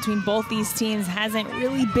third between both these teams hasn't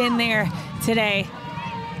really been there today.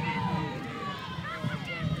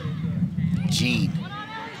 Jean.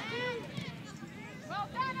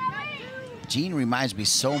 Jean reminds me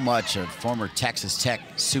so much of former Texas Tech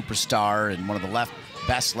superstar and one of the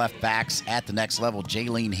best left backs at the next level,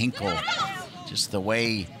 Jaylene Hinkle. Just the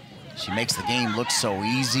way she makes the game look so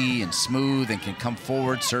easy and smooth and can come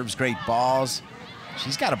forward, serves great balls.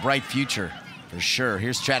 She's got a bright future for sure.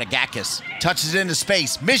 Here's Strategakis, touches it into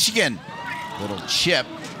space. Michigan, little chip.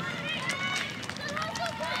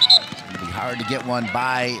 It'll be hard to get one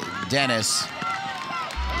by Dennis.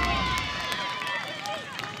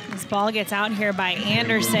 This ball gets out here by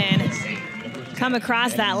Anderson. Come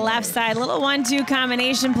across that left side. Little 1-2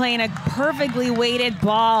 combination, playing a perfectly weighted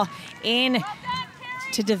ball in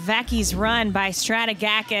to DeVecchi's run by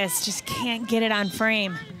Strategakis. Just can't get it on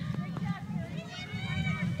frame.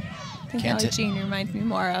 I think Ellie Jean reminds me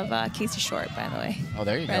more of Casey Short, by the way. Oh,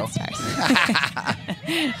 there you Red go. Stars.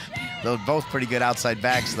 They're both pretty good outside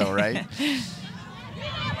backs, though, right?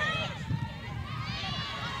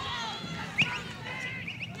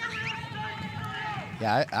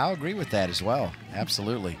 Yeah, I'll agree with that as well.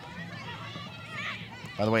 Absolutely.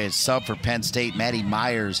 By the way, it's sub for Penn State. Maddie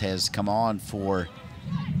Myers has come on for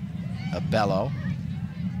Bello.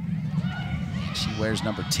 She wears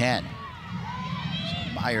number 10.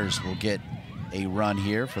 So Myers will get a run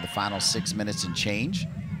here for the final 6 minutes and change.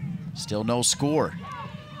 Still no score.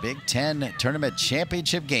 Big Ten Tournament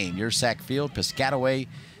Championship game. Yersack Field, Piscataway,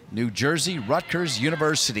 New Jersey, Rutgers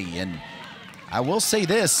University. And I will say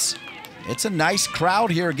this, it's a nice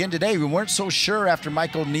crowd here again today. We weren't so sure after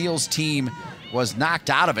Michael Neal's team was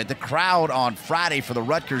knocked out of it. The crowd on Friday for the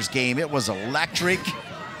Rutgers game, it was electric.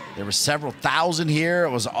 There were several thousand here.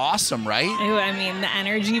 It was awesome, right? I mean, the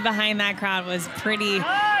energy behind that crowd was pretty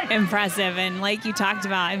impressive. And like you talked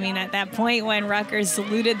about, I mean, at that point when Rutgers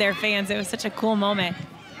saluted their fans, it was such a cool moment.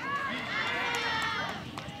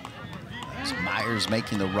 There's Myers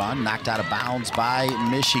making the run, knocked out of bounds by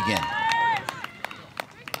Michigan.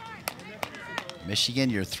 Michigan,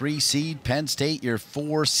 your 3 seed. Penn State, your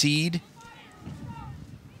 4 seed.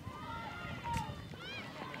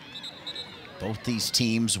 Both these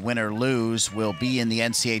teams, win or lose, will be in the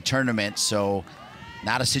NCAA tournament. So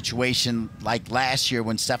not a situation like last year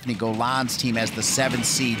when Stephanie Golan's team has the 7th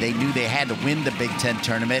seed. They knew they had to win the Big Ten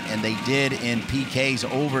tournament, and they did in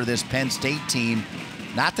PKs over this Penn State team.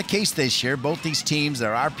 Not the case this year. Both these teams,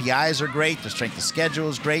 their RPIs are great, their strength of schedule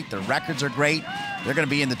is great, their records are great. They're going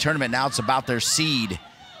to be in the tournament. Now it's about their seed.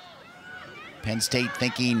 Penn State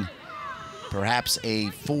thinking perhaps a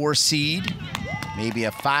 4 seed, maybe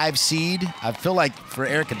a 5 seed. I feel like for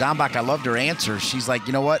Erica Dombach, I loved her answer. She's like,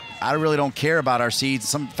 you know what? I really don't care about our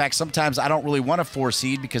seeds. In fact, sometimes I don't really want a 4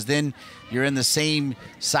 seed because then you're in the same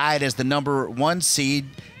side as the number 1 seed.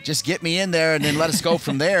 Just get me in there and then let us go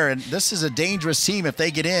from there. And this is a dangerous team if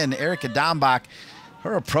they get in. Erica Dombach,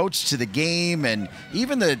 her approach to the game and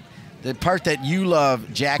even the part that you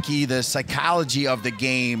love, Jackie, the psychology of the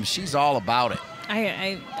game, she's all about it.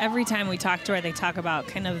 Every time we talk to her, they talk about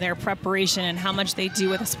kind of their preparation and how much they do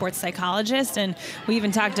with a sports psychologist. And we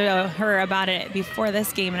even talked to her about it before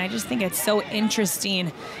this game. And I just think it's so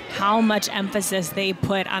interesting how much emphasis they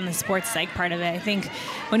put on the sports psych part of it. I think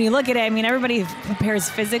when you look at it, I mean, everybody prepares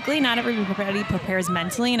physically, not everybody prepares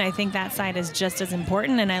mentally. And I think that side is just as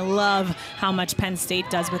important. And I love how much Penn State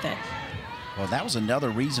does with it. Well, that was another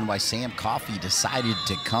reason why Sam Coffey decided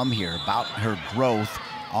to come here, about her growth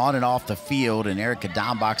on and off the field and Erica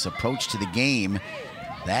Dombach's approach to the game.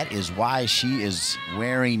 That is why she is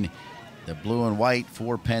wearing the blue and white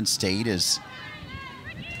for Penn State. As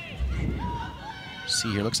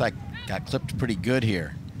see here, looks like got clipped pretty good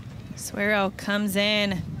here. Suero comes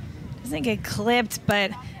in, doesn't get clipped,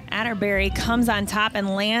 but Atterbury comes on top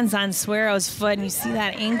and lands on Suero's foot, and you see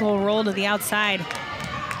that ankle roll to the outside.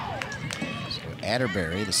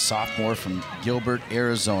 Atterbury, the sophomore from Gilbert,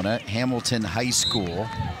 Arizona, Hamilton High School.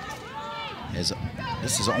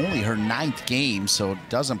 This is only her 9th game, so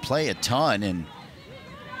doesn't play a ton. And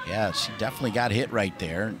yeah, she definitely got hit right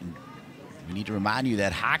there. And we need to remind you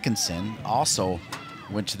that Hawkinson also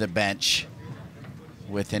went to the bench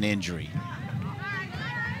with an injury.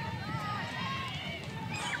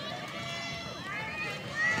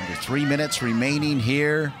 Under 3 minutes remaining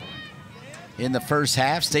here in the first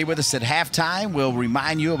half. Stay with us at halftime. We'll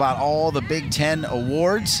remind you about all the Big Ten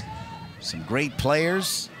awards, some great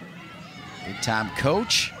players, big-time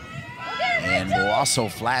coach, and we'll also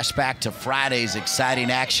flash back to Friday's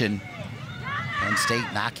exciting action. Penn State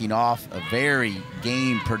knocking off a very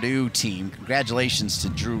game Purdue team. Congratulations to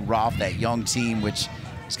Drew Roth, that young team, which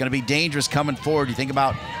is going to be dangerous coming forward. You think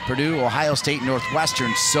about Purdue, Ohio State,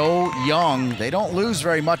 Northwestern, so young. They don't lose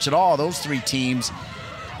very much at all, those 3 teams.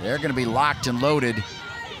 They're going to be locked and loaded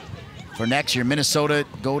for next year. Minnesota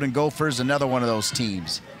Golden Gophers, another one of those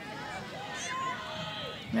teams.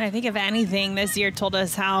 I think if anything, this year told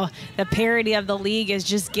us how the parity of the league is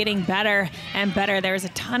just getting better and better. There was a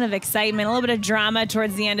ton of excitement, a little bit of drama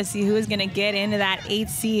towards the end to see who is going to get into that 8th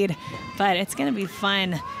seed. But it's going to be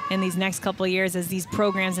fun in these next couple of years as these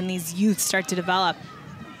programs and these youth start to develop.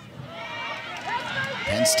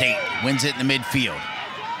 Penn State wins it in the midfield.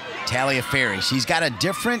 Taliaferri, she's got a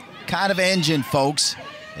different kind of engine, folks.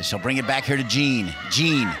 And she'll bring it back here to Jean.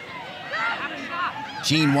 Jean,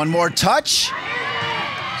 one more touch.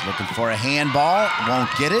 Looking for a handball, won't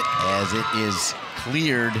get it as it is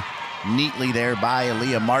cleared neatly there by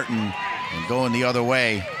Aaliyah Martin and going the other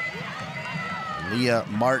way. Aaliyah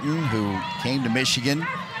Martin, who came to Michigan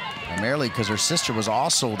primarily because her sister was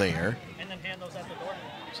also there.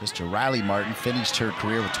 Sister Riley Martin finished her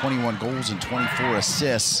career with 21 goals and 24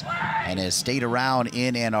 assists and has stayed around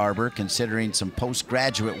in Ann Arbor considering some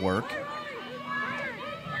postgraduate work.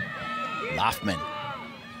 Laufman.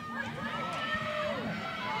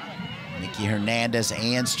 Nikki Hernandez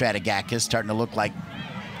and Strategakis starting to look like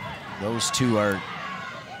those two are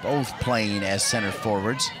both playing as center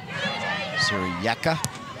forwards. Surieka.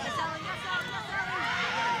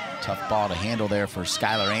 Tough ball to handle there for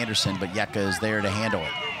Skylar Anderson, but Yeka is there to handle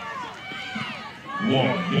it.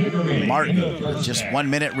 Martin with just 1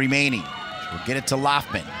 minute remaining. We'll get it to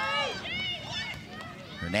Laufman.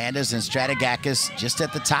 Hernandez and Strategakis just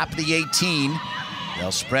at the top of the 18.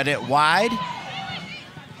 They'll spread it wide.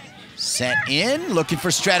 Sent in, looking for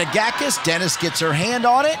Strategakis. Dennis gets her hand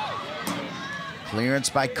on it. Clearance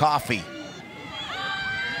by Coffey.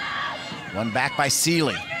 One back by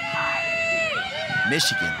Seeley.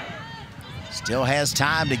 Michigan still has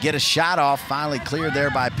time to get a shot off. Finally cleared there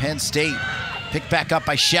by Penn State. Picked back up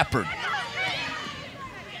by Shepard.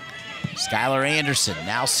 Skylar Anderson,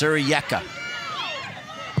 now Surieka.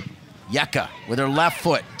 Yeka with her left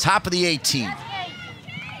foot, top of the 18.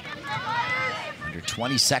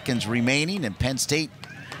 20 seconds remaining, and Penn State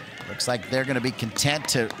looks like they're going to be content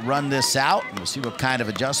to run this out. We'll see what kind of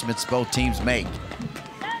adjustments both teams make.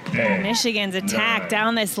 Michigan's attack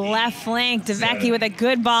down this left flank. DeVecchi with a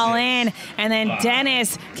good ball in, and then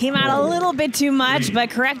Dennis came out a little bit too much, but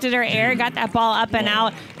corrected her error, got that ball up and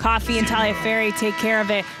out. Coffey and Taliaferri take care of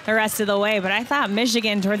it the rest of the way, but I thought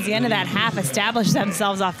Michigan, towards the end of that half, established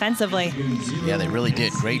themselves offensively. Yeah, they really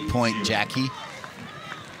did. Great point, Jackie.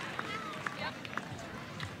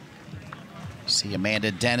 See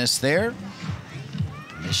Amanda Dennis there.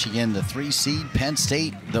 Michigan, the 3 seed. Penn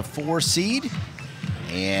State, the 4 seed.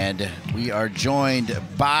 And we are joined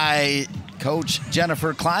by Coach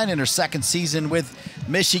Jennifer Klein in her 2nd season with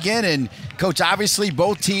Michigan. And Coach, obviously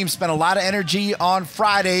both teams spent a lot of energy on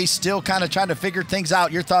Friday, still kind of trying to figure things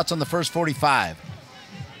out. Your thoughts on the first 45?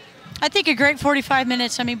 I think a great 45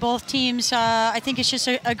 minutes. I mean, both teams, I think it's just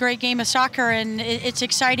a great game of soccer, and it's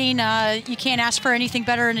exciting. You can't ask for anything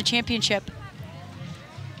better in a championship.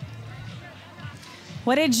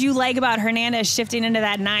 What did you like about Hernandez shifting into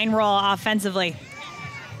that 9 role offensively?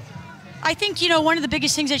 I think, you know, one of the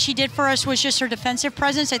biggest things that she did for us was just her defensive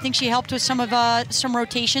presence. I think she helped with some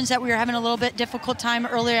rotations that we were having a little bit difficult time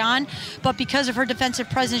early on. But because of her defensive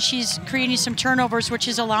presence, she's creating some turnovers, which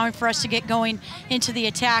is allowing for us to get going into the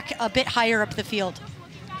attack a bit higher up the field.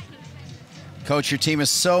 Coach, your team is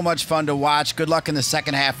so much fun to watch. Good luck in the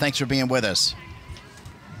second half. Thanks for being with us.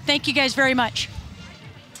 Thank you guys very much.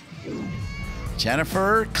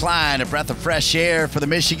 Jennifer Klein, a breath of fresh air for the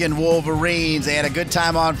Michigan Wolverines. They had a good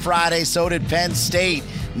time on Friday, so did Penn State.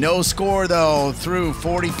 No score, though, through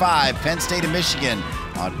 45. Penn State and Michigan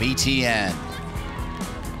on BTN.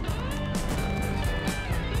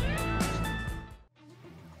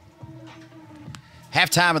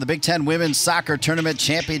 Halftime of the Big Ten Women's Soccer Tournament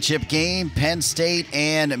Championship game, Penn State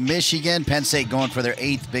and Michigan. Penn State going for their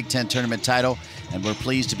 8th Big Ten Tournament title, and we're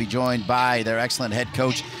pleased to be joined by their excellent head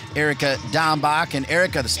coach, Erica Dombach. And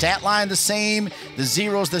Erica, the stat line the same, the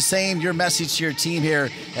zeros the same. Your message to your team here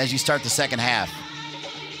as you start the second half.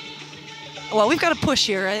 Well, we've got to push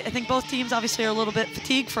here. I think both teams obviously are a little bit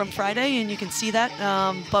fatigued from Friday, and you can see that.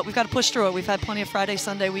 But we've got to push through it. We've had plenty of Friday,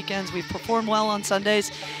 Sunday weekends. We've performed well on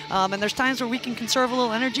Sundays. And there's times where we can conserve a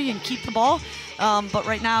little energy and keep the ball. But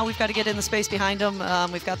right now, we've got to get in the space behind them.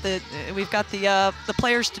 We've got the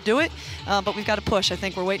players to do it, but we've got to push. I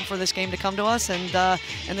think we're waiting for this game to come to us, and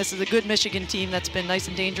this is a good Michigan team that's been nice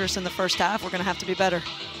and dangerous in the first half. We're going to have to be better.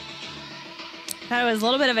 Thought it was a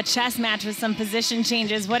little bit of a chess match with some position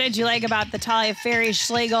changes. What did you like about the Taliaferri,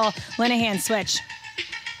 Schlegel, Linehan switch?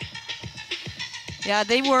 Yeah,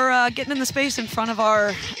 they were getting in the space in front of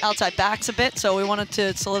our outside backs a bit, so we wanted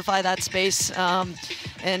to solidify that space and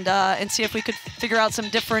see if we could figure out some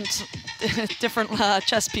different different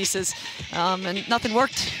chess pieces. And nothing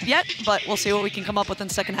worked yet, but we'll see what we can come up with in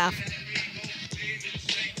the second half.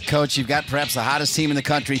 Coach, you've got perhaps the hottest team in the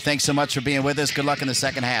country. Thanks so much for being with us. Good luck in the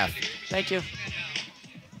second half. Thank you.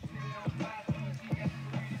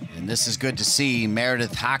 And this is good to see.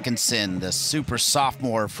 Meredith Hawkinson, the super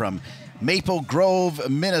sophomore from Maple Grove,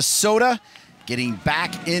 Minnesota, getting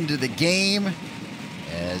back into the game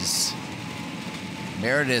as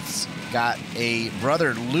Meredith's got a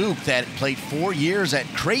brother, Luke, that played 4 years at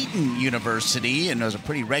Creighton University and was a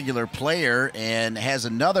pretty regular player, and has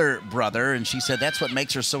another brother, and she said that's what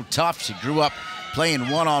makes her so tough. She grew up playing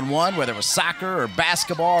one-on-one, whether it was soccer or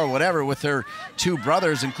basketball or whatever, with her two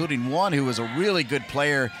brothers, including one who was a really good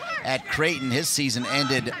player at Creighton. His season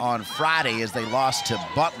ended on Friday as they lost to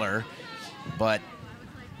Butler, but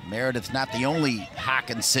Meredith's not the only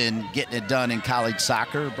Hawkinson getting it done in college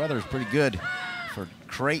soccer. Her brother's pretty good for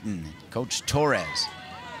Creighton, Coach Torres.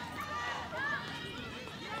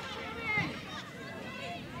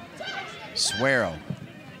 Suero.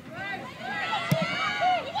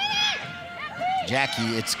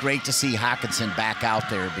 Jackie, it's great to see Hawkinson back out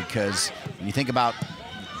there, because when you think about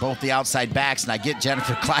both the outside backs, and I get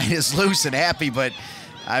Jennifer Klein is loose and happy, but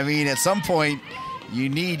I mean, at some point, you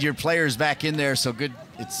need your players back in there. So good.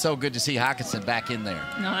 It's so good to see Hawkinson back in there.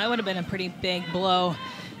 No, that would have been a pretty big blow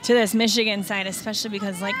to this Michigan side, especially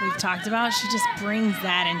because, like we've talked about, she just brings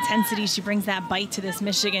that intensity. She brings that bite to this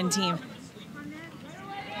Michigan team.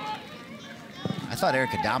 I thought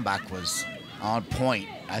Erica Dombach was on point.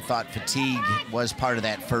 I thought fatigue was part of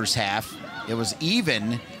that first half. It was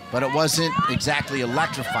even, but it wasn't exactly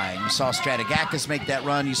electrifying. You saw Stratigakis make that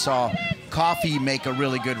run. You saw Coffey make a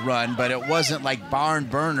really good run, but it wasn't like barn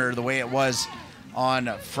burner the way it was on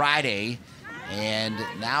Friday. And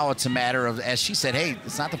now it's a matter of, as she said, hey,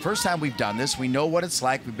 it's not the first time we've done this. We know what it's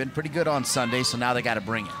like. We've been pretty good on Sunday, so now they got to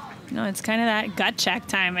bring it. No, it's kind of that gut check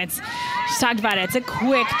time. She's talked about it. It's a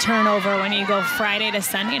quick turnover when you go Friday to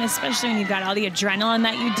Sunday, and especially when you've got all the adrenaline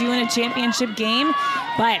that you do in a championship game.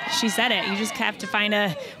 But she said it. You just have to find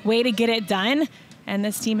a way to get it done, and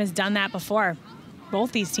this team has done that before.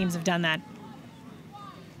 Both these teams have done that.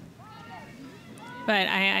 But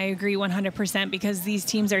I agree 100%, because these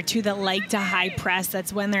teams are two that like to high press.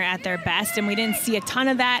 That's when they're at their best, and we didn't see a ton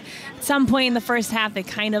of that. At some point in the first half, they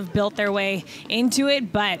kind of built their way into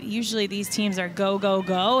it, but usually these teams are go, go,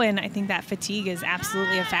 go, and I think that fatigue is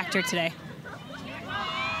absolutely a factor today.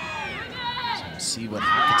 So we'll see what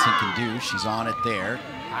Hawkinson can do. She's on it there.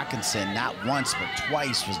 Hawkinson, not once but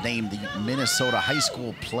twice, was named the Minnesota High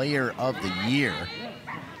School Player of the Year.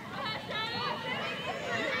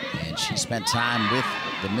 And she spent time with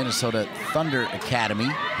the Minnesota Thunder Academy.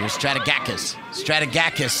 Here's Stratigakis.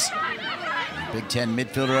 Stratigakis, Big Ten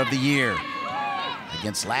Midfielder of the Year,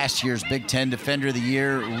 against last year's Big Ten Defender of the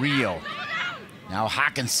Year, Rio. Now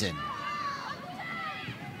Hawkinson.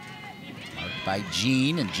 Marked by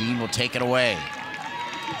Jean, and Jean will take it away.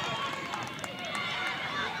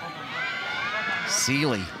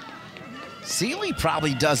 Seeley. Seeley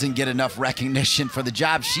probably doesn't get enough recognition for the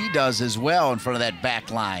job she does as well in front of that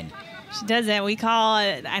back line. She does it. We call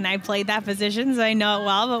it, and I played that position, so I know it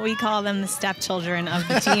well, but we call them the stepchildren of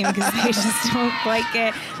the team, because they just don't quite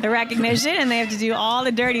get the recognition, and they have to do all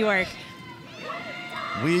the dirty work.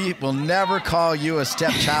 We will never call you a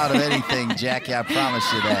stepchild of anything, Jackie. I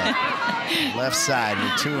promise you that. Left side,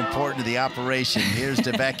 you're too important to the operation. Here's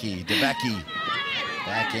DeBecke. DeBecke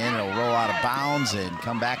back in, it'll roll out of bounds and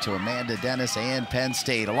come back to Amanda Dennis and Penn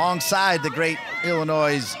State. Alongside the great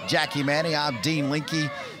Illinois' Jackie Manning, I'm Dean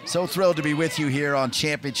Linke. So thrilled to be with you here on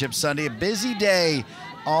Championship Sunday. A busy day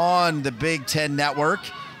on the Big Ten Network,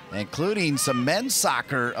 including some men's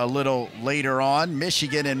soccer a little later on.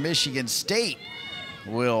 Michigan and Michigan State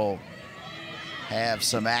will have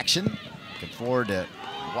some action. Looking forward to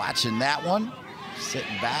watching that one.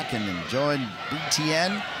 Sitting back and enjoying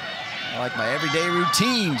BTN. I like my everyday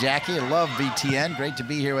routine, Jackie. I love BTN. Great to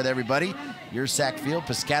be here with everybody. Your Sack Field,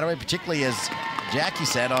 Piscataway, particularly as Jackie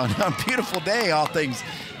said, on a beautiful day, all things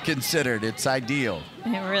considered. It's ideal. It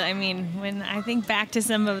really, I mean, when I think back to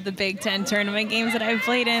some of the Big Ten tournament games that I've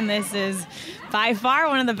played in, this is by far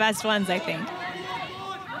one of the best ones, I think.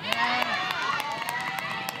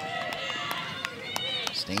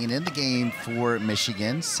 Staying in the game for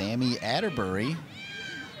Michigan, Sammy Atterbury.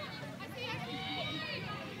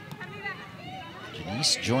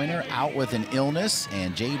 Janice Joyner out with an illness,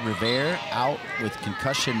 and Jade Rivera out with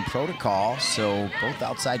concussion protocol. So both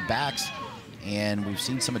outside backs, and we've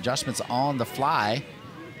seen some adjustments on the fly.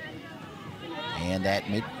 And that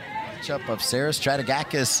Matchup of Sarah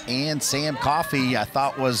Strategakis and Sam Coffey, I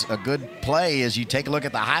thought was a good play. As you take a look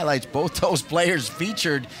at the highlights, both those players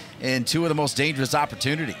featured in two of the most dangerous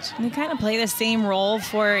opportunities. They kind of play the same role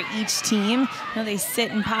for each team. You know, they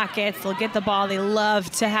sit in pockets, they'll get the ball. They love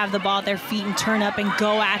to have the ball at their feet and turn up and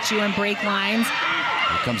go at you and break lines.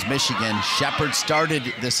 Here comes Michigan. Shepard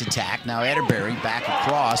started this attack. Now Atterbury back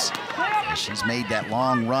across. She's made that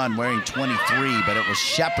long run wearing 23, but it was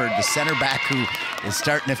Shepard, the center back, who is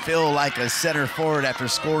starting to feel like a center forward after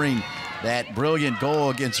scoring that brilliant goal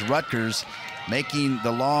against Rutgers, making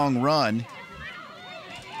the long run.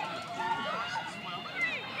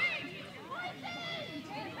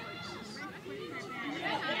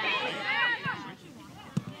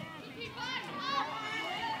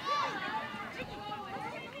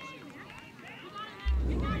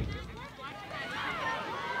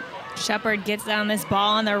 Shepard gets down this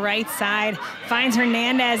ball on the right side, finds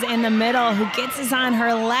Hernandez in the middle, who gets us on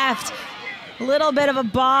her left. A little bit of a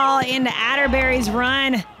ball into Atterbury's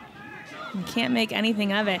run. You can't make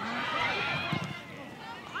anything of it.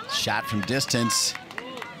 Shot from distance.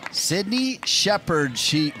 Sydney Shepard,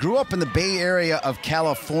 she grew up in the Bay Area of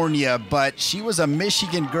California, but she was a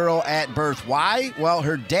Michigan girl at birth. Why? Well,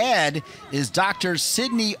 her dad is Dr.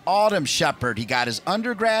 Sidney Autumn Shepard. He got his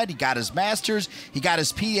undergrad, he got his master's, he got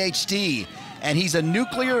his PhD, and he's a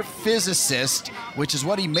nuclear physicist, which is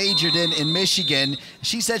what he majored in Michigan.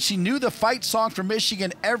 She said she knew the fight song from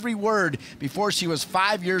Michigan every word before she was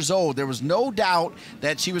 5 years old. There was no doubt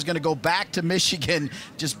that she was going to go back to Michigan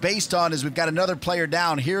just based on, as we've got another player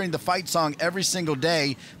down, hearing the fight song every single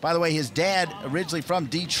day. By the way, his dad originally from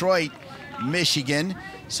Detroit, Michigan,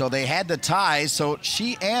 so they had the ties. So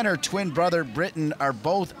she and her twin brother Britton are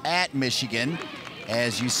both at Michigan.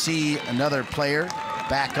 As you see another player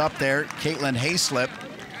back up there, Caitlin Hayslip.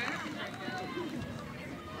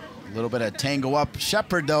 A little bit of tango up.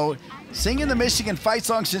 Shepard, though, singing the Michigan fight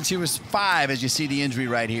song since he was 5, as you see the injury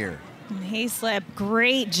right here. Hayslip,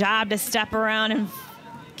 great job to step around and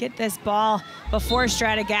get this ball before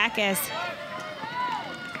Strategakis.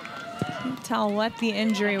 Can't tell what the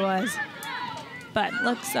injury was, but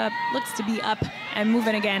looks to be up and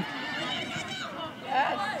moving again.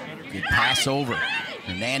 Good pass over.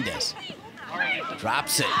 Hernandez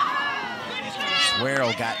drops it.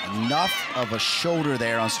 Suero got enough of a shoulder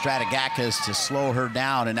there on Strategakis to slow her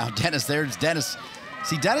down, and now Dennis, there's Dennis.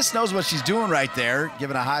 See, Dennis knows what she's doing right there,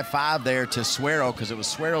 giving a high five there to Suero, because it was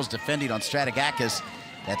Suero's defending on Strategakis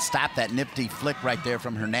that stopped that nifty flick right there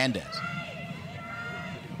from Hernandez.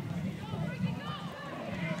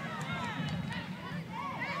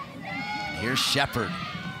 Here's Shepard.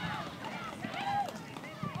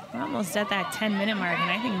 We're almost at that 10-minute mark,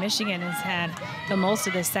 and I think Michigan has had the most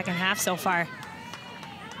of this second half so far.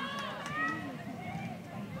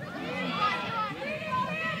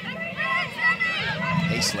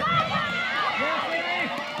 Hayslip.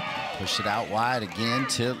 Push it out wide again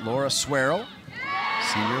to Laura Suero,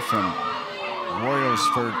 senior from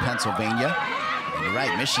Royersford, Pennsylvania. And you're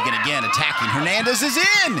right, Michigan again attacking. Hernandez is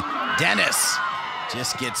in! Dennis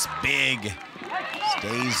just gets big,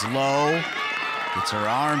 stays low, gets her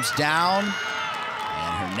arms down,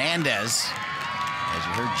 and Hernandez, as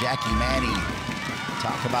you heard Jackie Manny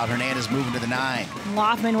talk about Hernandez moving to the 9.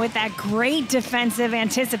 Loftman with that great defensive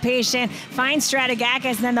anticipation, finds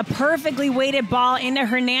Strategakis, and then the perfectly weighted ball into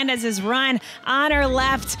Hernandez's run on her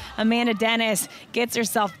left. Amanda Dennis gets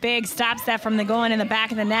herself big, stops that from the going in the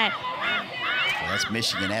back of the net. Well, that's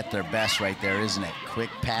Michigan at their best right there, isn't it? Quick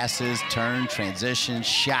passes, turn, transition,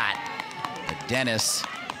 shot. But Dennis,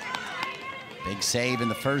 big save in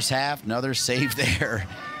the first half, another save there.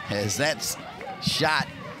 As that shot,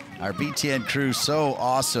 our BTN crew, so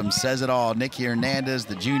awesome, says it all. Nikki Hernandez,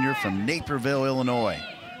 the junior from Naperville, Illinois.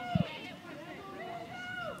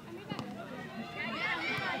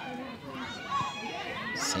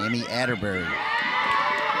 Sammy Atterbury.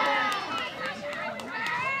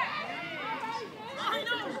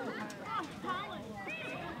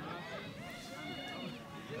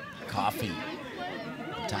 Coffey.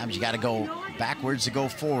 Sometimes you got to go backwards to go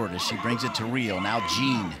forward as she brings it to Rio. Now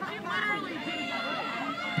Jean.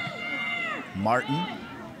 Martin.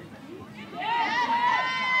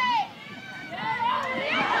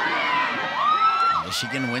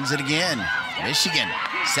 Michigan wins it again. Michigan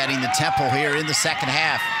setting the tempo here in the second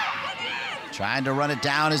half. Trying to run it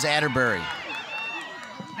down is Atterbury.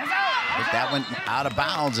 I think that went out of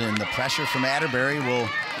bounds, and the pressure from Atterbury will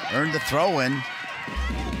earn the throw-in.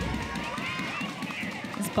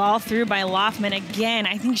 Ball through by Loftman again.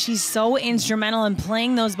 I think she's so instrumental in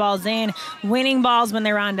playing those balls in, winning balls when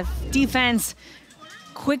they're on defense,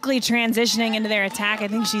 quickly transitioning into their attack. I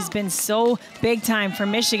think she's been so big time for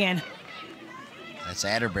Michigan. That's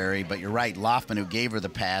Atterbury, but you're right, Loftman, who gave her the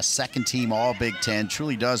pass, second team all Big Ten,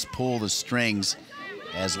 truly does pull the strings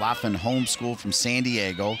as Loftman, homeschooled from San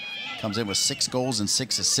Diego, comes in with 6 goals and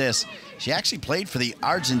 6 assists. She actually played for the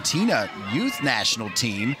Argentina youth national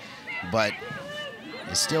team, but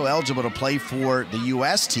is still eligible to play for the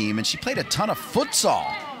U.S. team, and she played a ton of futsal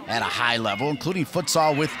at a high level, including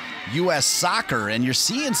futsal with U.S. soccer, and you're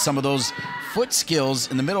seeing some of those foot skills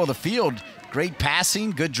in the middle of the field. Great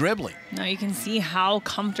passing, good dribbling. No, you can see how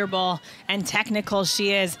comfortable and technical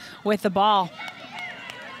she is with the ball.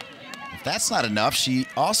 If that's not enough, she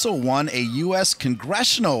also won a U.S.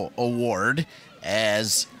 Congressional Award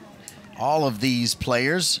as all of these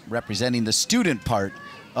players representing the student part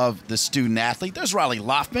of the student athlete. There's Riley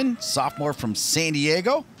Loftman, sophomore from San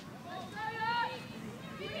Diego.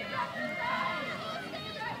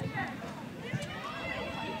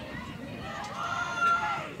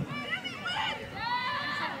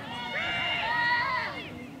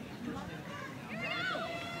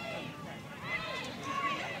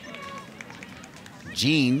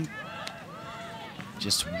 Jean,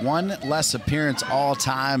 just one less appearance all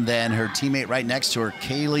time than her teammate right next to her,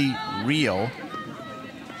 Kaylee Rio.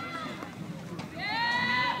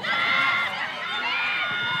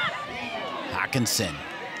 Hawkinson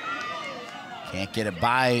can't get it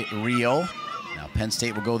by Rio. Now Penn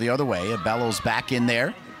State will go the other way. Abello's back in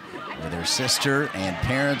there with her sister and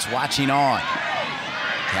parents watching on.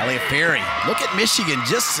 Taliaferri, look at Michigan,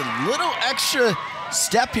 just a little extra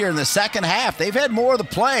step here in the second half. They've had more of the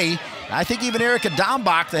play. I think even Erica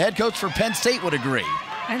Dombach, the head coach for Penn State, would agree.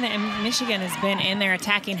 And Michigan has been in their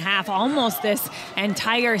attacking half almost this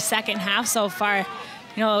entire second half so far.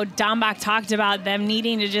 You know, Dombach talked about them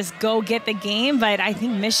needing to just go get the game, but I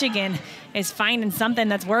think Michigan is finding something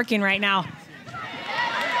that's working right now.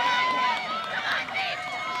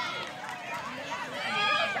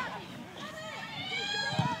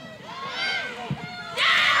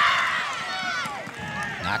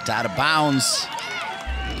 Knocked out of bounds.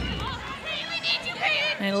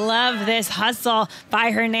 I love this hustle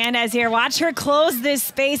by Hernandez here. Watch her close this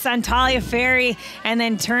space on Taliaferri and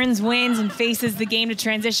then turns, wins, and faces the game to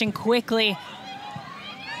transition quickly.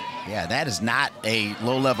 Yeah, that is not a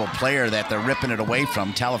low-level player that they're ripping it away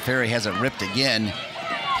from. Taliaferri has it ripped again.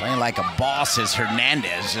 Playing like a boss is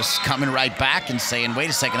Hernandez, just coming right back and saying, wait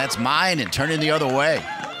a second, that's mine, and turning the other way.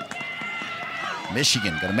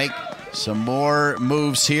 Michigan gonna make some more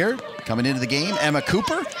moves here. Coming into the game, Emma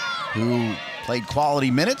Cooper, who played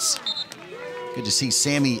quality minutes. Good to see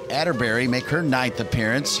Sammy Atterbury make her 9th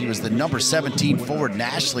appearance. She was the number 17 forward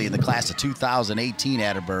nationally in the class of 2018,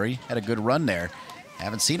 Atterbury. Had a good run there.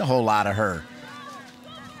 Haven't seen a whole lot of her.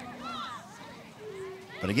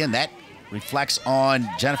 But again, that reflects on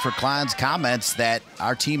Jennifer Klein's comments that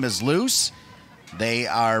our team is loose. They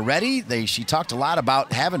are ready. She talked a lot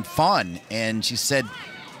about having fun, and she said,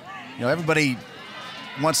 you know, everybody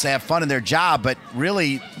wants to have fun in their job, but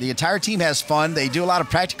really the entire team has fun. They do a lot of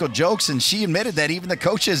practical jokes, and she admitted that even the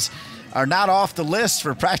coaches are not off the list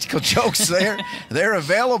for practical jokes. They're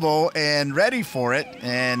available and ready for it,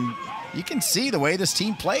 and you can see the way this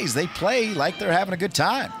team plays. They play like they're having a good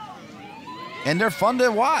time, and they're fun to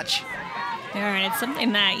watch. Yeah, and it's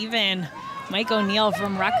something that even Mike O'Neill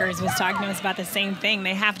from Rutgers was talking to us about the same thing.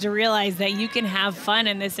 They have to realize that you can have fun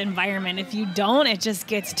in this environment. If you don't, it just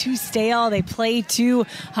gets too stale. They play too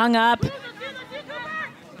hung up.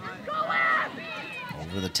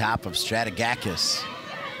 Over the top of Strategakis.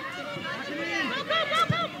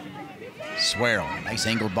 Swearel, nice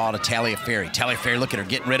angled ball to Taliaferri. Taliaferri, look at her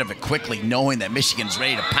getting rid of it quickly, knowing that Michigan's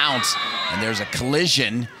ready to pounce. And there's a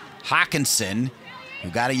collision. Hawkinson, who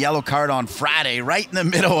got a yellow card on Friday, right in the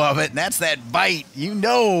middle of it, and that's that bite. You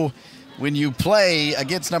know when you play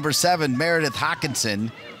against number 7, Meredith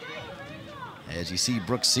Hawkinson. As you see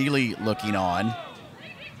Brooke Seeley looking on.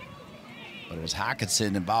 But it was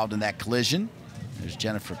Hawkinson involved in that collision. There's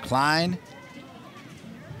Jennifer Klein.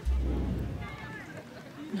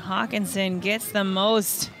 Hawkinson gets the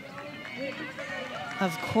most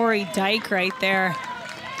of Corey Dyke right there.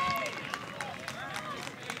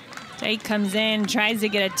 Dyke comes in, tries to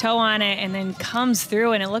get a toe on it, and then comes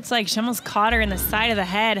through, and it looks like she almost caught her in the side of the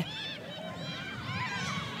head.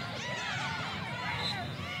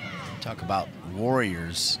 Talk about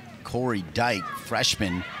warriors. Corey Dyke,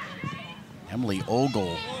 freshman. Emily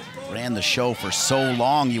Ogle ran the show for so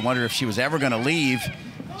long, you wonder if she was ever going to leave.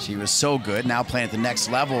 She was so good, now playing at the next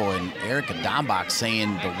level, and Erica Dombach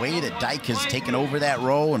saying the way that Dyke has taken over that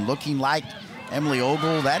role and looking like Emily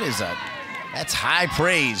Ogle, that's high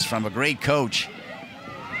praise from a great coach.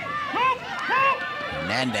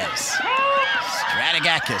 Hernandez.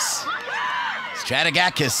 Strategakis.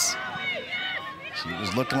 She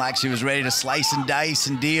was looking like she was ready to slice and dice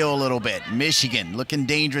and deal a little bit. Michigan looking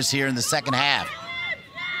dangerous here in the second half.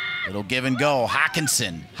 Little give and go.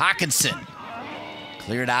 Hawkinson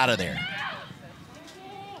cleared out of there.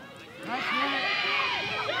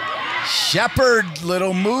 Shepard,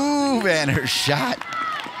 little move, and her shot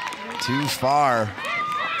too far.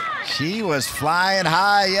 She was flying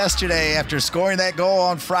high yesterday after scoring that goal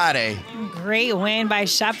on Friday. Great win by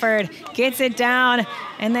Shepard. Gets it down,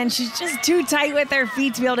 and then she's just too tight with her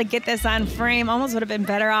feet to be able to get this on frame. Almost would have been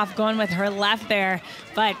better off going with her left there,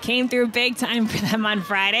 but came through big time for them on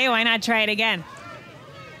Friday. Why not try it again?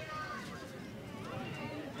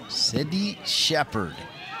 Sydney Shepard.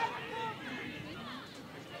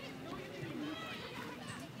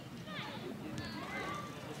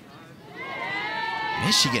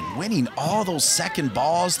 Michigan winning all those second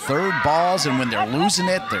balls, third balls, and when they're losing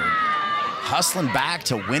it, they're hustling back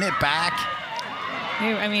to win it back.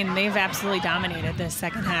 I mean, they've absolutely dominated this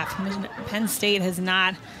second half. Penn State has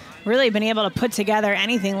not really been able to put together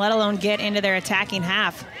anything, let alone get into their attacking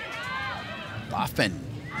half. Buffin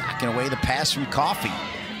knocking away the pass from Coffey.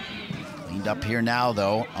 Cleaned up here now,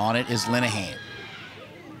 though. On it is Linehan.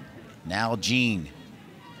 Now Jean.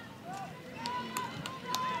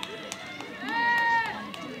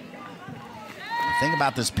 The thing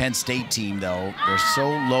about this Penn State team, though, they're so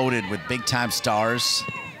loaded with big-time stars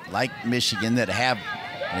like Michigan that have,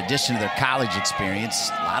 in addition to their college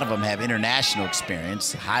experience, a lot of them have international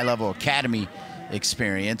experience, high-level academy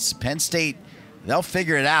experience. Penn State, they'll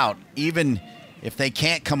figure it out, even if they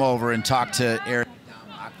can't come over and talk to Eric.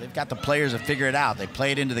 They've got the players to figure it out. They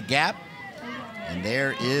play it into the gap, and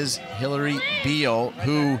there is Hillary Beal,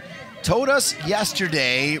 who told us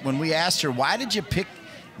yesterday when we asked her, why did you pick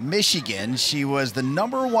Michigan? She was the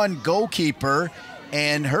 #1 goalkeeper,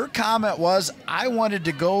 and her comment was, I wanted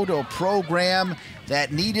to go to a program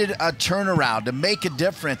that needed a turnaround, to make a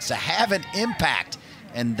difference, to have an impact.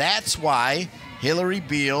 And that's why Hillary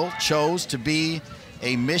Beal chose to be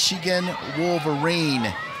a Michigan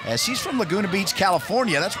Wolverine. As she's from Laguna Beach,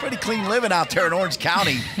 California. That's pretty clean living out there in Orange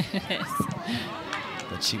County.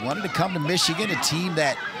 But she wanted to come to Michigan, a team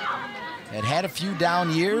that had a few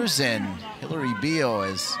down years, and Hillary Beal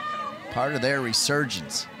is part of their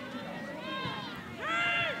resurgence.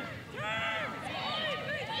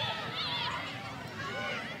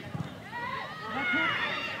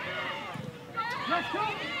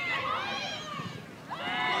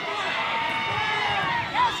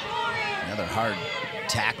 Another hard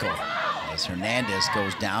tackle as Hernandez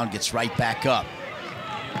goes down, gets right back up.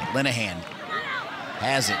 Linehan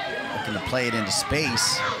has it, looking to play it into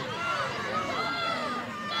space.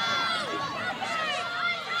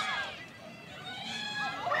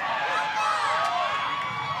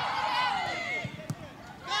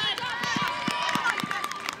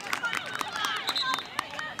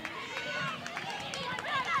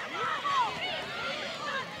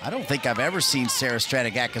 I don't think I've ever seen Sarah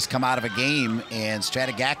Stratigakis come out of a game, and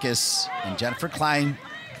Stratigakis and Jennifer Klein,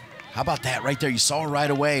 how about that right there? You saw her right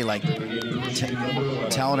away, like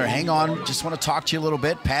telling her, hang on, just want to talk to you a little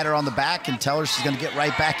bit, pat her on the back and tell her she's going to get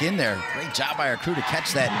right back in there. Great job by our crew to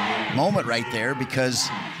catch that moment right there, because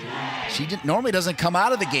she normally doesn't come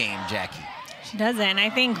out of the game, Jackie. She doesn't. I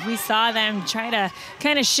think we saw them try to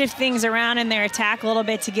kind of shift things around in their attack a little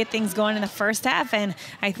bit to get things going in the first half. And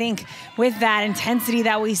I think with that intensity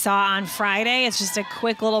that we saw on Friday, it's just a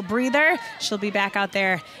quick little breather. She'll be back out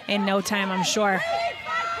there in no time, I'm sure.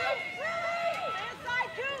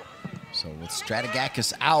 So with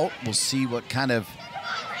Stratigakis out, we'll see what kind of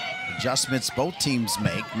adjustments both teams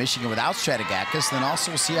make. Michigan without Stratigakis, then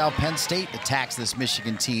also we'll see how Penn State attacks this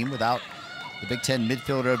Michigan team without the Big Ten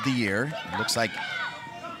Midfielder of the Year. It looks like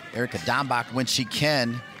Erica Dombach, when she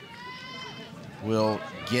can, will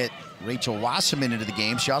get Rachel Wasserman into the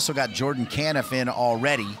game. She also got Jordan Caniff in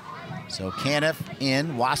already. So Caniff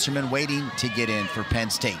in, Wasserman waiting to get in for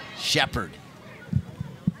Penn State. Shepard.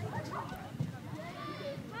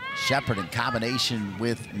 Shepard in combination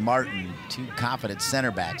with Martin, two confident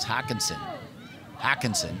center backs. Hawkinson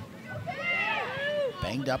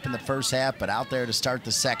banged up in the first half, but out there to start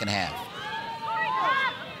the second half.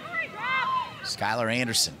 Skylar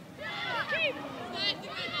Anderson.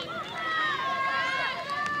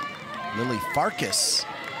 Lily Farkas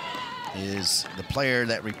is the player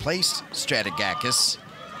that replaced Stratigakis.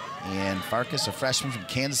 And Farkas, a freshman from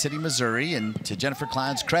Kansas City, Missouri. And to Jennifer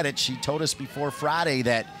Klein's credit, she told us before Friday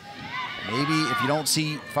that maybe if you don't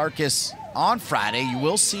see Farkas on Friday, you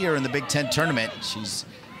will see her in the Big Ten tournament. She's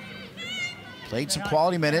played some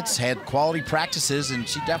quality minutes, had quality practices, and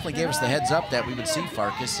she definitely gave us the heads up that we would see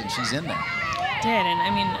Farkas, and she's in there. did, and I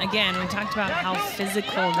mean, again, we talked about how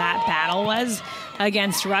physical that battle was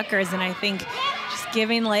against Rutgers, and I think just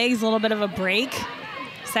giving legs a little bit of a break.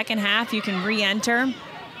 Second half, you can re-enter.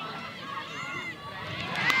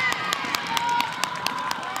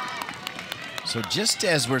 So just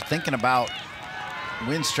as we're thinking about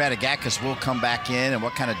when Stratigakis will come back in and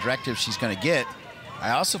what kind of directive she's going to get,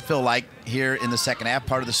 I also feel like here in the second half,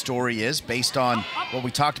 part of the story is based on what we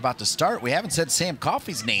talked about to start. We haven't said Sam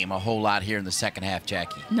Coffey's name a whole lot here in the second half,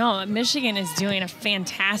 Jackie. No, Michigan is doing a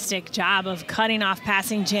fantastic job of cutting off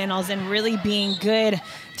passing channels and really being good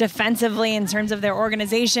defensively in terms of their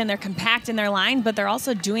organization. They're compact in their line, but they're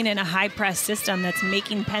also doing it in a high-press system that's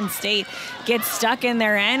making Penn State get stuck in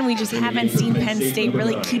their end. We just haven't seen Penn State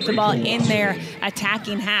really keep the ball in their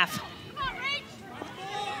attacking half.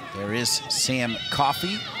 There is Sam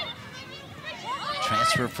Coffey,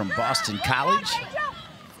 transfer from Boston College,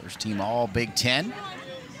 first team all Big Ten,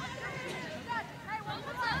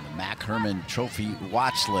 on the Mac Herman Trophy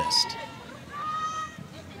watch list.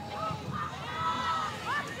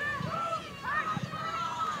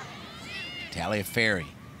 Taliaferri,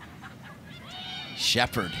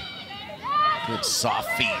 Shepard, good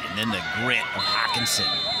soft feet, and then the grit of Hawkinson.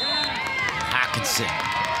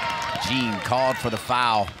 Jean called for the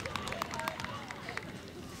foul.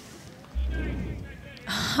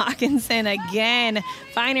 Hawkinson again,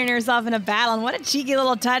 finding herself in a battle, and what a cheeky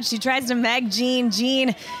little touch. She tries to meg Jean.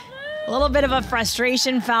 Jean, a little bit of a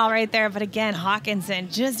frustration foul right there, but again, Hawkinson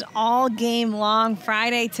just all game long.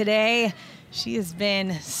 Friday today, she has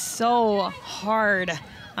been so hard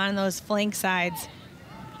on those flank sides.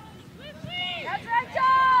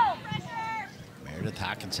 Meredith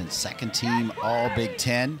Hawkinson, second team all Big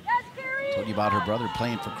Ten. Told you about her brother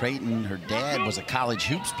playing for Creighton. Her dad was a college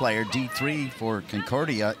hoops player, D3 for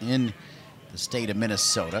Concordia in the state of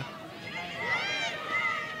Minnesota.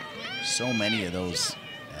 So many of those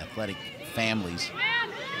athletic families.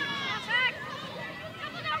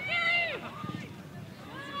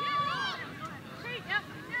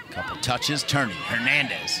 Couple touches, turning.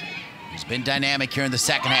 Hernandez, who's been dynamic here in the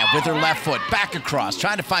second half with her left foot, back across,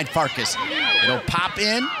 trying to find Farkas. It'll pop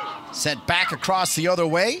in. Sent back across the other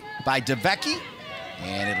way by DeVecchi,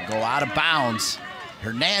 and it'll go out of bounds.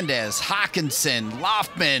 Hernandez, Hawkinson,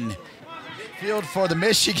 Loftman, field for the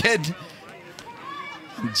Michigan.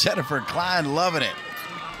 Jennifer Klein loving it.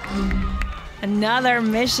 Another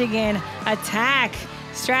Michigan attack.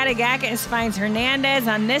 Stratigakis finds Hernandez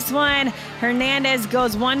on this one. Hernandez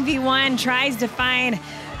goes 1v1, tries to find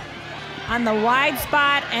on the wide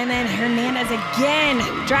spot, and then Hernandez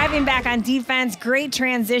again driving back on defense. Great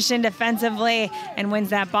transition defensively and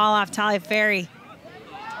wins that ball off Taliaferri.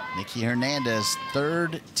 Nikki Hernandez,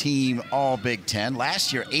 third team all Big Ten.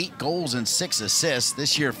 Last year, 8 goals and 6 assists.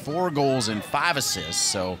 This year, 4 goals and 5 assists.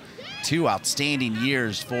 So 2 outstanding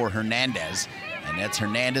years for Hernandez. And that's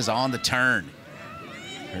Hernandez on the turn.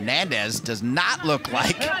 Hernandez does not look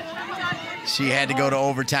like she had to go to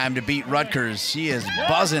overtime to beat Rutgers. She is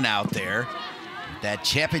buzzing out there with that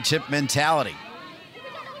championship mentality.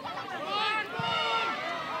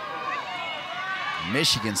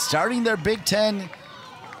 Michigan starting their Big Ten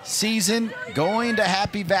season, going to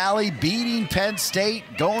Happy Valley, beating Penn State,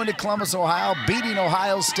 going to Columbus, Ohio, beating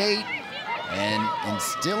Ohio State, and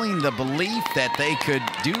instilling the belief that they could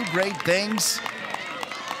do great things,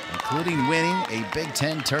 including winning a Big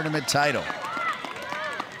Ten tournament title.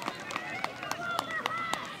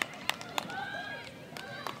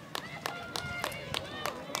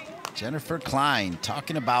 Jennifer Klein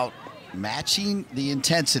talking about matching the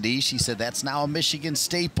intensity. She said that's now a Michigan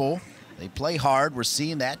staple. They play hard. We're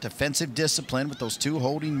seeing that defensive discipline with those 2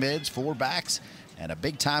 holding mids, 4 backs, and a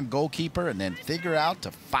big-time goalkeeper, and then figure out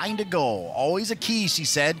to find a goal. Always a key, she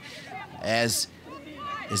said, as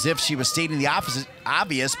if she was stating the opposite,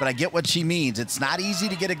 obvious, but I get what she means. It's not easy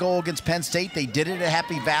to get a goal against Penn State. They did it at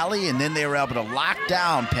Happy Valley, and then they were able to lock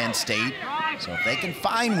down Penn State. So if they can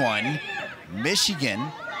find one,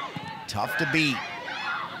 Michigan, tough to beat.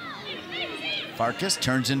 Farkas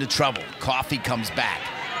turns into trouble. Coffey comes back.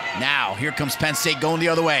 Now, here comes Penn State going the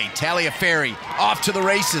other way. Taliaferri off to the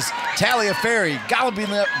races. Taliaferri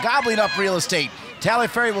gobbling up real estate.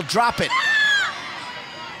 Taliaferri will drop it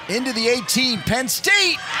into the 18. Penn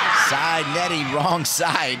State side netting, wrong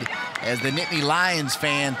side, as the Nittany Lions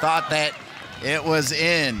fan thought that it was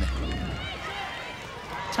in.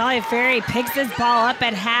 Taliaferri picks this ball up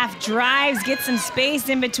at half, drives, gets some space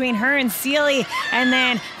in between her and Seeley, and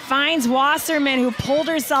then finds Wasserman, who pulled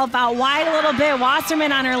herself out wide a little bit.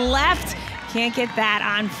 Wasserman on her left, can't get that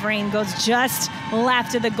on frame, goes just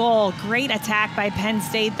left of the goal. Great attack by Penn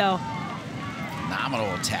State, though.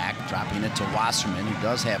 Phenomenal attack, dropping it to Wasserman, who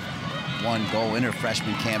does have one goal in her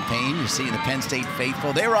freshman campaign. You're seeing the Penn State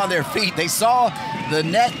faithful. They were on their feet. They saw the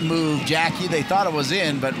net move, Jackie. They thought it was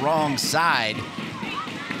in, but wrong side.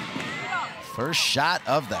 First shot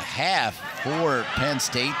of the half for Penn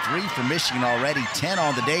State. 3 for Michigan already. 10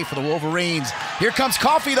 on the day for the Wolverines. Here comes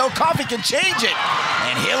Coffey, though. Coffey can change it.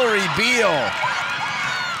 And Hillary Beal,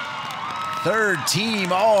 third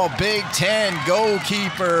team all Big Ten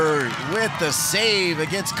goalkeeper with the save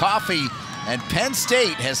against Coffey. And Penn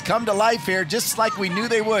State has come to life here just like we knew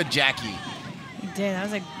they would, Jackie. He did. That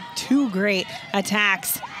was like 2 great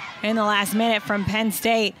attacks in the last minute from Penn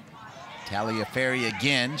State. Taliaferri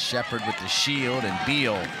again, Shepard with the shield, and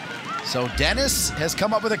Beal. So Dennis has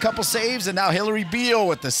come up with a couple saves, and now Hillary Beal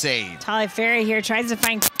with the save. Taliaferri here tries to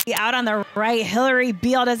find out on the right. Hillary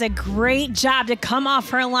Beal does a great job to come off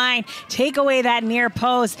her line, take away that near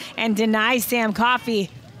post, and deny Sam Coffey.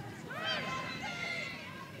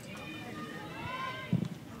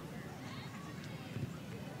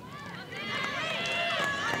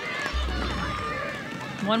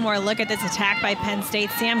 One more look at this attack by Penn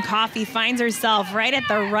State. Sam Coffey finds herself right at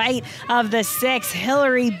the right of the 6.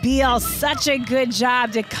 Hillary Beal, such a good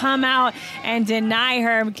job to come out and deny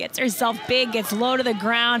her. Gets herself big, gets low to the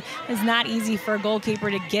ground. It's not easy for a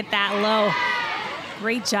goalkeeper to get that low.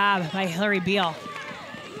 Great job by Hillary Beal.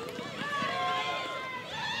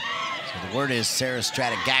 So the word is Sarah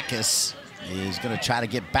Strategakis is going to try to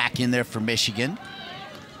get back in there for Michigan.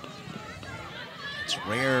 It's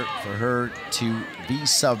rare for her to be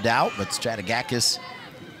subbed out, but Strategakis,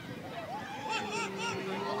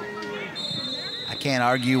 I can't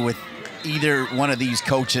argue with either one of these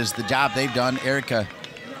coaches, the job they've done. Erica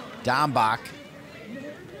Dombach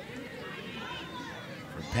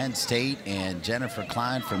for Penn State and Jennifer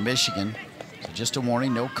Klein for Michigan. So just a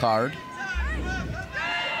warning, no card.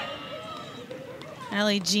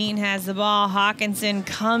 Ellie Jean has the ball. Hawkinson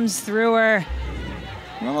comes through her.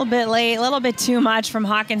 A little bit late, a little bit too much from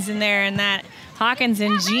Hawkinson there, and that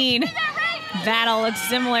Hawkinson-Jean battle looks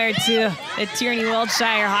similar to the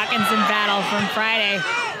Tierney-Wiltshire-Hawkinson battle from Friday.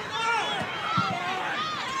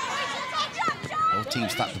 Both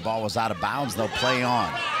teams thought the ball was out of bounds. They'll play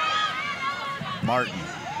on. Martin.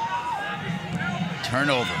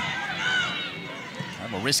 Turnover.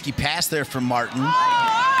 Kind of a risky pass there from Martin.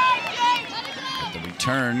 But the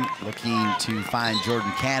return looking to find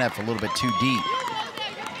Jordan Caniff a little bit too deep.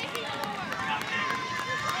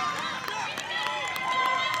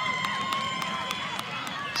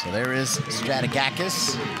 So there is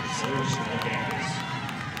Strategakis.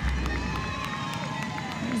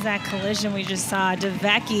 There's that collision we just saw.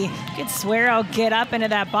 DeVecchi gets Suero get up into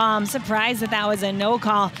that ball. I'm surprised that that was a no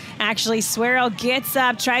call. Actually, Suero gets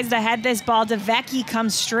up, tries to head this ball. DeVecchi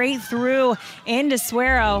comes straight through into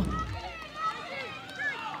Suero.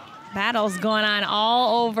 Battles going on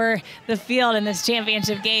all over the field in this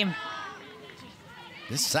championship game.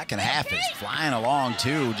 This second half is flying along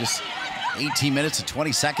too. Just 18 minutes and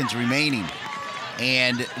 20 seconds remaining.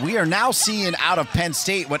 And we are now seeing out of Penn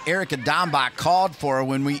State what Erica Dombach called for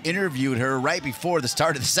when we interviewed her right before the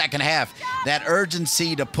start of the second half. That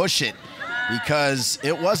urgency to push it, because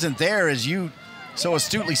it wasn't there, as you so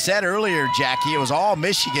astutely said earlier, Jackie. It was all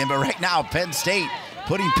Michigan, but right now Penn State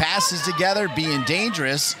putting passes together, being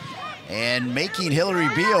dangerous, and making Hillary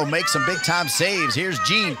Beal make some big-time saves. Here's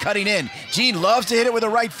Jean cutting in. Jean loves to hit it with the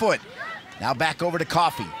right foot. Now back over to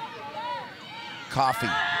Coffey. Coffey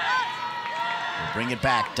will bring it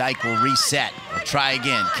back. Dyke will reset. We'll try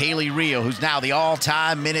again. Kaylee Rio, who's now the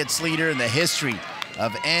all-time minutes leader in the history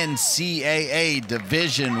of NCAA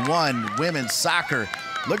Division I women's soccer.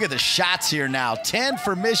 Look at the shots here now. 10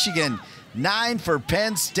 for Michigan, 9 for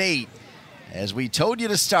Penn State. As we told you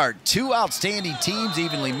to start, 2 outstanding teams,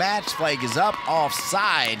 evenly matched. Flag is up,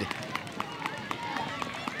 offside.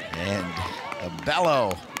 And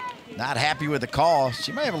Bello not happy with the call.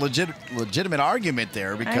 She might have a legitimate argument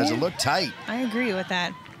there because it looked tight. I agree with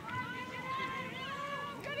that.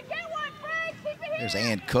 There's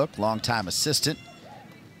Ann Cook, longtime assistant.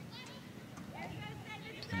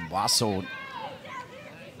 And Wassel.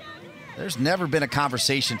 There's never been a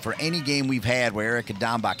conversation for any game we've had where Erica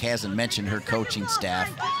Dombach hasn't mentioned her coaching staff.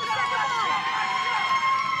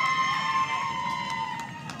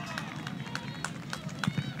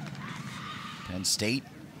 Penn State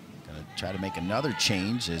gonna try to make another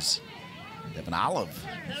change as Devin Olive,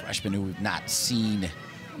 a freshman who we've not seen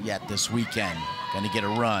yet this weekend, gonna get a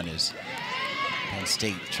run as Penn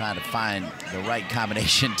State trying to find the right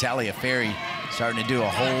combination. Taliaferri starting to do a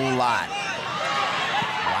whole lot.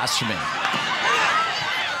 Wasserman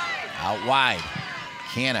out wide.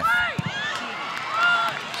 Caniff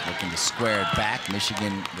looking to square it back.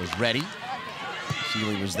 Michigan was ready.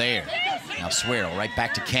 Seeley was there. Now Swirl right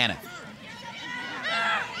back to Caniff.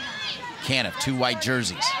 Caniff, 2 white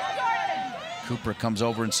jerseys. Cooper comes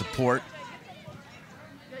over in support.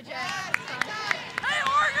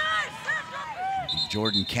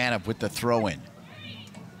 Jordan Caniff with the throw-in.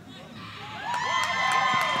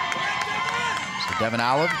 So Devin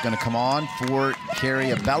Olive going to come on for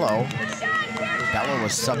Carrie Bello. Bello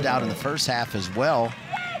was subbed out in the first half as well.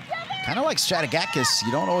 Kind of like Strategakis,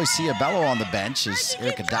 you don't always see a Bello on the bench, as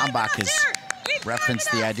Erica Dombach has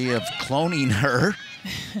referenced the idea of cloning her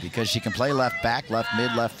because she can play left back, left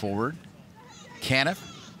mid, left forward. Caniff,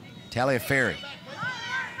 Taliaferri.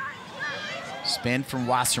 Spin from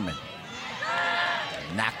Wasserman.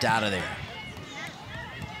 Knocked out of there.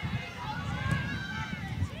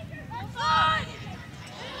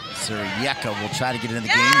 Surieka will try to get into the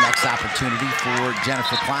game. Next opportunity for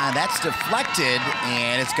Jennifer Klein. That's deflected,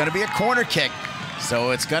 and it's going to be a corner kick.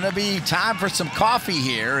 So it's going to be time for some Coffey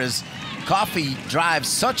here, as Coffey drives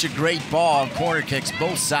such a great ball on corner kicks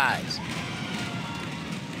both sides.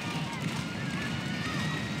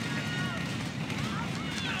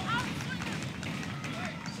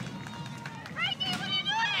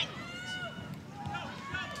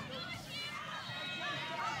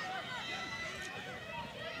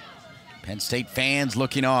 Penn State fans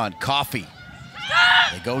looking on. Coffey.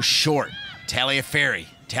 They go short. Taliaferri.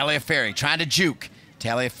 Taliaferri trying to juke.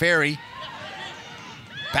 Taliaferri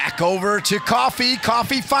back over to Coffey.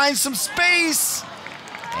 Coffey finds some space.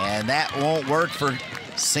 And that won't work for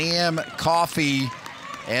Sam Coffey,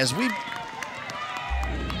 as we...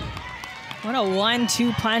 What a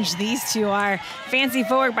 1-2 punch these two are. Fancy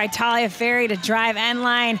forward by Taliaferri to drive end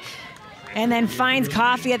line. And then finds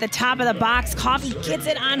Coffey at the top of the box. Coffey gets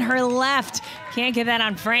it on her left. Can't get that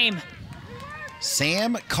on frame.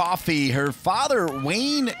 Sam Coffey, her father,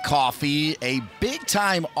 Wayne Coffey, a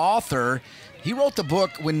big-time author. He wrote the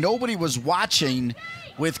book When Nobody Was Watching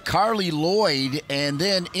with Carly Lloyd, and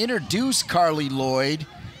then introduced Carly Lloyd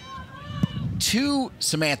to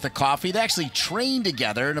Samantha Coffey. They actually trained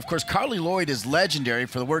together. And, of course, Carly Lloyd is legendary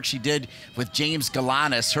for the work she did with James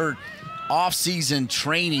Galanis. Her off-season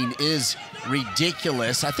training is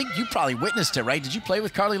ridiculous. I think you probably witnessed it, right? Did you play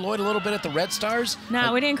with Carly Lloyd a little bit at the Red Stars?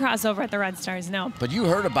 No, we didn't cross over at the Red Stars, no. But you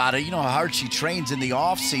heard about it. You know how hard she trains in the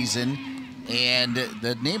off-season. And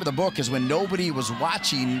the name of the book is When Nobody Was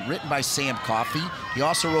Watching, written by Sam Coffey. He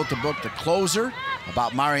also wrote the book The Closer,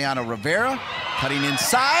 about Mariano Rivera. Cutting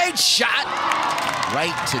inside, shot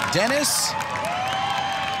right to Dennis.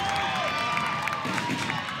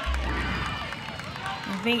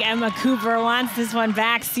 I think Emma Cooper wants this one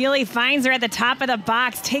back. Sealy finds her at the top of the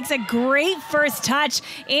box, takes a great first touch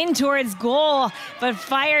in towards goal, but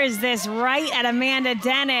fires this right at Amanda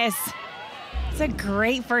Dennis. It's a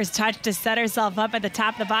great first touch to set herself up at the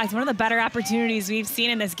top of the box. One of the better opportunities we've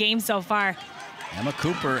seen in this game so far. Emma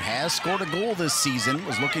Cooper has scored a goal this season,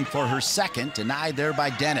 was looking for her second, denied there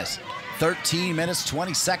by Dennis. 13 minutes,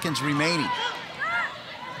 20 seconds remaining.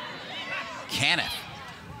 Caniff.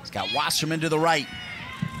 He's got Wasserman to the right.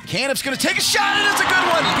 Caniff's going to take a shot, and it's a good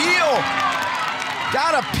one. Beal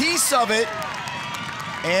got a piece of it,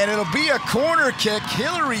 and it'll be a corner kick.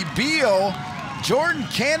 Hillary Beal. Jordan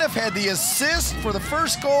Caniff had the assist for the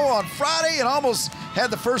first goal on Friday and almost had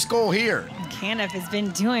the first goal here. Caniff has been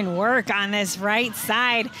doing work on this right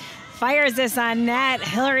side. Fires this on net.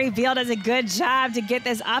 Hillary Beal does a good job to get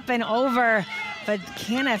this up and over, but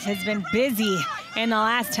Caniff has been busy in the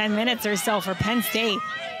last 10 minutes or so for Penn State.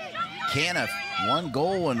 Caniff, 1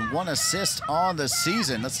 goal and 1 assist on the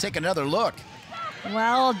season. Let's take another look.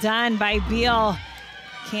 Well done by Beal.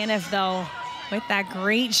 Caniff, though, with that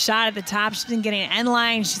great shot at the top. She's been getting an end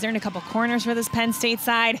line. She's earned a couple corners for this Penn State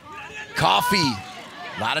side. Coffey,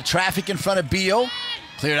 a lot of traffic in front of Beal.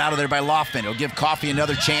 Cleared out of there by Loftman. It'll give Coffey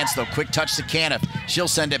another chance, though. Quick touch to Caniff. She'll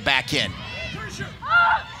send it back in.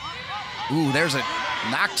 Ooh, there's a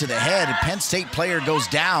knock to the head. A Penn State player goes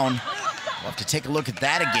down. We'll have to take a look at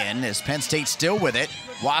that again, as Penn State still with it.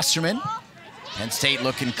 Wasserman. Penn State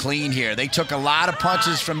looking clean here. They took a lot of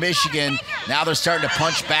punches from Michigan. Now they're starting to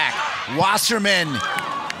punch back. Wasserman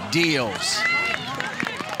deals.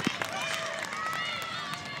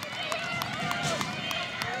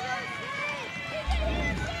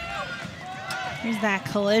 Here's that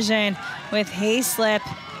collision with Hayslip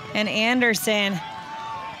and Anderson.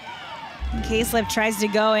 And Hayslip tries to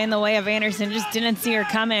go in the way of Anderson, just didn't see her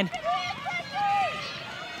coming.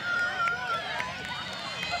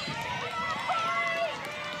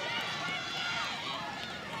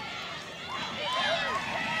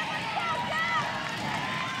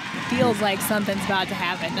 feels like something's about to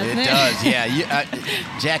happen, doesn't it? It does, yeah.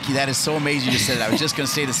 Jackie, that is so amazing you just said it. I was just going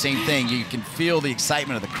to say the same thing. You can feel the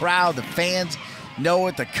excitement of the crowd. The fans know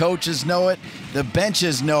it. The coaches know it. The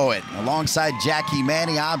benches know it. Alongside Jackie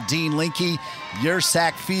Manning, I'm Dean Linke. Your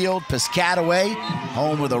Sack Field, Piscataway,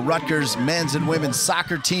 home of the Rutgers men's and women's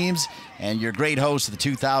soccer teams, and your great host of the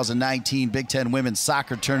 2019 Big Ten Women's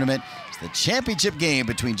Soccer Tournament. It's the championship game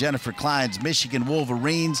between Jennifer Klein's Michigan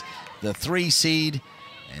Wolverines, the 3 seed,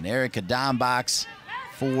 and Erica Dombach's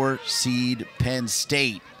 4 seed Penn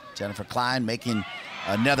State. Jennifer Klein making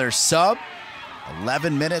another sub.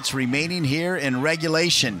 11 minutes remaining here in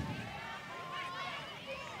regulation.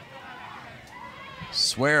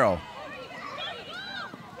 Suero.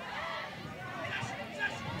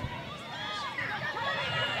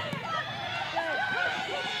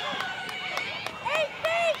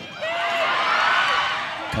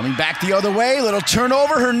 Coming back the other way, little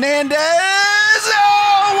turnover, Hernandez.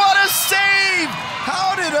 Oh, what a save!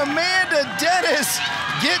 How did Amanda Dennis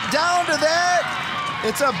get down to that?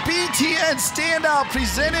 It's a BTN standout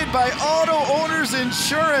presented by Auto Owners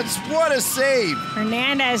Insurance. What a save!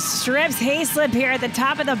 Hernandez strips Hayslip here at the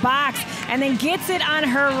top of the box and then gets it on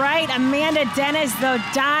her right. Amanda Dennis, though,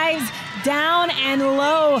 dives down and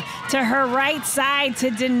low to her right side to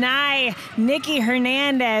deny Nikki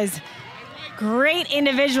Hernandez. Great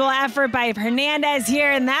individual effort by Hernandez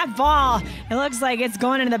here, and that ball, it looks like it's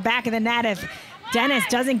going into the back of the net if Dennis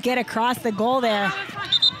doesn't get across the goal there.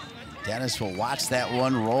 Dennis will watch that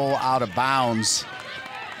one roll out of bounds.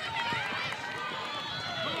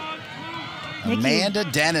 Amanda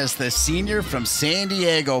Dennis, the senior from San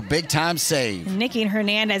Diego, big-time save. Nikki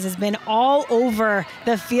Hernandez has been all over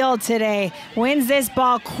the field today. Wins this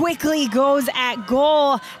ball, quickly goes at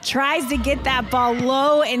goal, tries to get that ball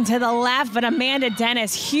low into the left, but Amanda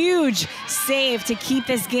Dennis, huge save to keep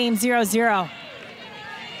this game 0-0.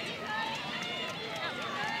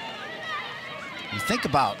 You think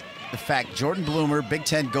about the fact Jordan Bloomer, Big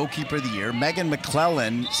Ten Goalkeeper of the Year, Megan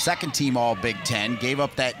McClellan, second team All Big Ten, gave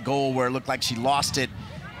up that goal where it looked like she lost it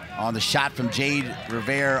on the shot from Jade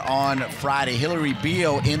Rivera on Friday. Hillary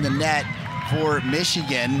Beal in the net for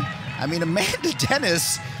Michigan. I mean, Amanda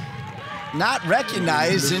Dennis not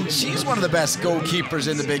recognized, and she's one of the best goalkeepers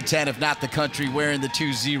in the Big Ten, if not the country, wearing the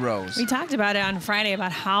 2 zeros. We talked about it on Friday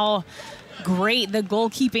about how great the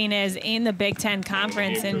goalkeeping is in the Big Ten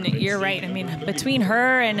Conference, and you're right. I mean, between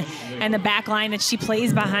her and the back line that she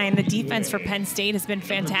plays behind, the defense for Penn State has been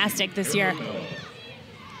fantastic this year.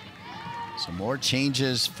 Some more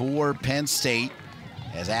changes for Penn State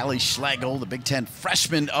as Allie Schlegel, the Big Ten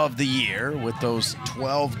Freshman of the Year, with those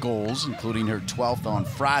 12 goals, including her 12th on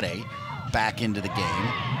Friday, back into the game.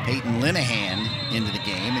 Peyton Linehan into the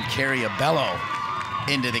game, and Carrie Abello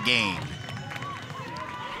into the game.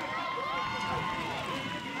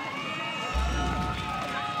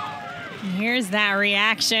 Here's that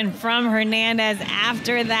reaction from Hernandez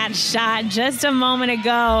after that shot just a moment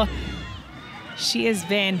ago. She has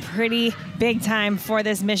been pretty big time for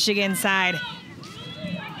this Michigan side.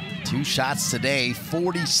 2 shots today,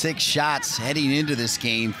 46 shots heading into this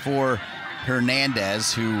game for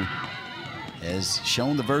Hernandez, who has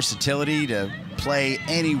shown the versatility to play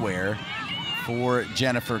anywhere for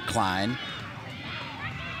Jennifer Klein.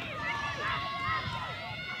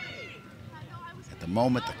 At the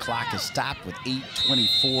moment, the clock is stopped with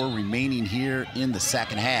 8:24 remaining here in the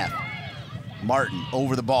second half. Martin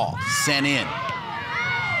over the ball, sent in.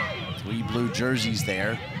 3 blue jerseys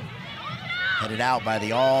there. Headed out by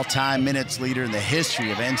the all-time minutes leader in the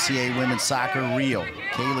history of NCAA women's soccer, Reel,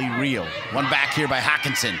 Kaylee Reel. One back here by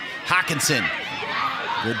Hawkinson. Hawkinson,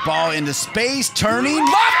 good ball into space, turning,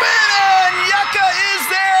 Muffin, and Yucca is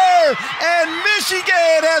there! And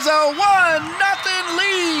Michigan has a 1-0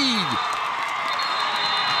 lead.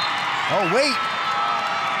 Oh, wait.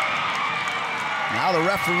 Now the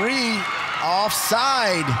referee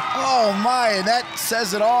offside. Oh my, that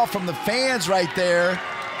says it all from the fans right there.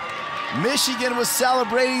 Michigan was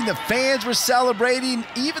celebrating, the fans were celebrating,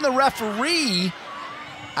 even the referee,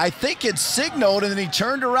 I think it signaled, and then he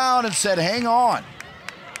turned around and said, hang on.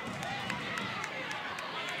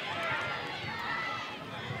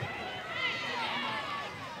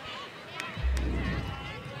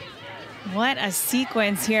 What a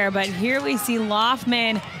sequence here, but here we see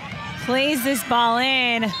Loftman plays this ball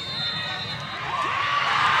in. You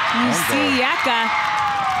see Yucca.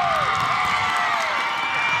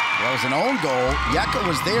 That was an own goal. Yucca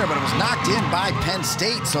was there, but it was knocked in by Penn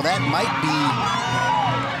State, so that might be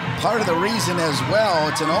part of the reason as well.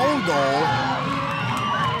 It's an own goal,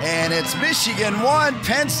 and it's Michigan 1,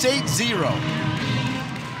 Penn State 0.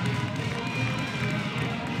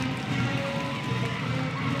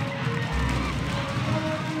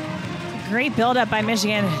 Great buildup by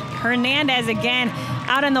Michigan. Hernandez again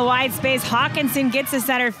out in the wide space. Hawkinson gets us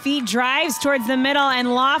at her feet, drives towards the middle, and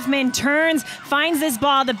Loftman turns, finds this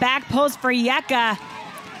ball at the back post for Yeka.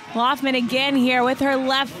 Loftman again here with her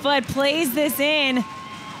left foot, plays this in.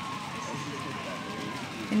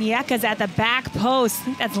 And Yeka's at the back post. I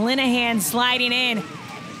think that's Linehan sliding in.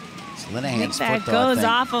 It's Linehan's foot, that though, goes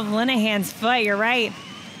off of Linehan's foot. You're right.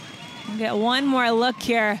 We'll get one more look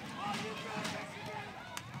here.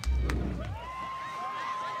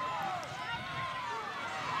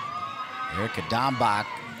 Erica Dombach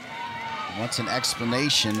wants an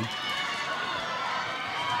explanation.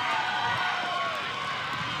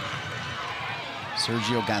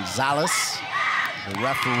 Sergio Gonzalez, the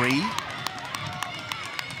referee.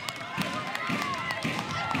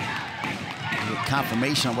 We'll get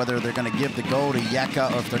confirmation on whether they're going to give the goal to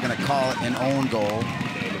Yeka or if they're going to call it an own goal.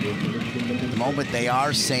 At the moment, they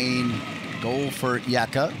are saying goal for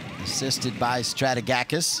Yeka, assisted by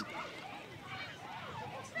Strategakis.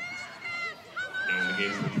 Down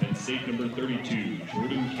against the Penn State number 32,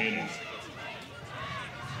 Jordan Cannon.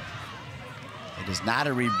 It is not a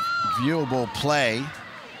reviewable play,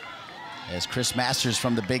 as Chris Masters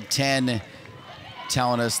from the Big Ten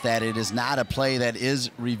telling us that it is not a play that is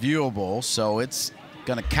reviewable, so it's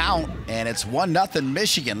going to count, and it's 1-0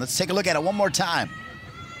 Michigan. Let's take a look at it one more time.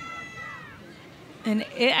 And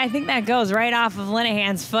I think that goes right off of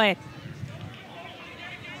Linehan's foot.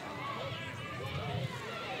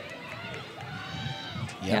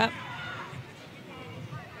 Yep.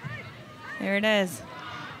 There it is.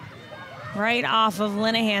 Right off of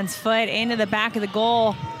Linehan's foot into the back of the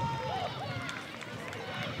goal.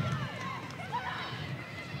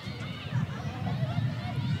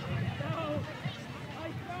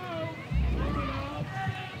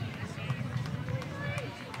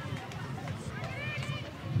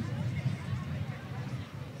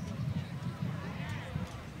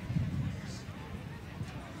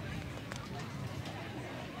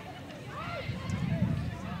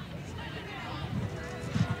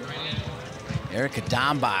 Erica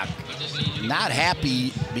Dombach not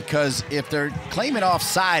happy because if they're claiming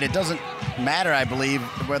offside, it doesn't matter, I believe,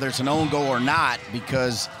 whether it's an own goal or not,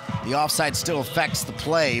 because the offside still affects the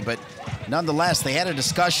play. But nonetheless, they had a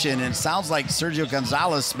discussion, and it sounds like Sergio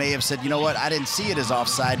Gonzalez may have said, you know what, I didn't see it as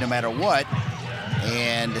offside no matter what.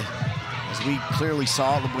 And as we clearly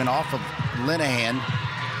saw, it went off of Linehan.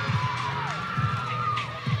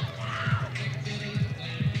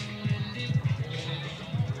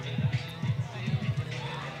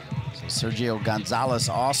 Sergio Gonzalez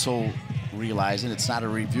also realizing it's not a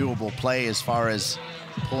reviewable play as far as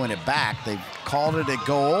pulling it back. They've called it a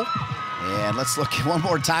goal. And let's look one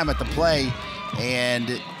more time at the play.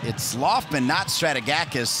 And it's Loftman, not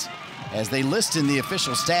Strategakis, as they list in the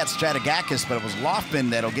official stats Strategakis, but it was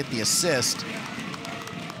Loftman that'll get the assist.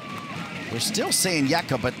 They're still saying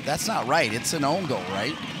Yeka, but that's not right. It's an own goal,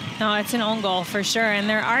 right? No, it's an own goal for sure. And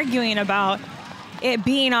they're arguing about it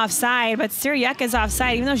being offside, but Yeka's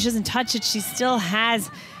offside. Even though she doesn't touch it, she still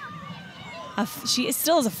has she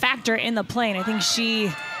still is a factor in the play, and I think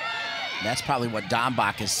that's probably what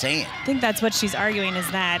Dombach is saying. I think that's what she's arguing,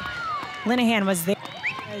 is that Linehan was there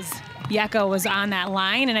because Yeka was on that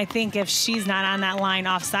line, and I think if she's not on that line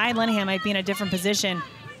offside, Linehan might be in a different position.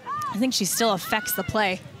 I think she still affects the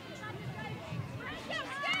play.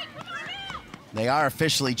 They are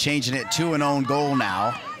officially changing it to an own goal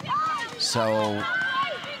now. So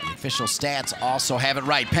the official stats also have it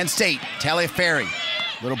right. Penn State, Taliaferri,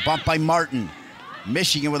 little bump by Martin.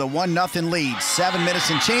 Michigan with a 1-0 lead. 7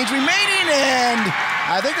 minutes and change remaining, and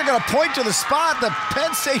I think they're going to point to the spot. The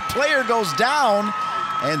Penn State player goes down,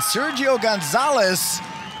 and Sergio Gonzalez,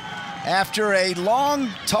 after a long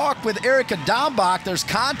talk with Erica Dombach, there's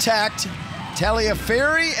contact.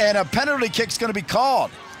 Taliaferri, and a penalty kick's going to be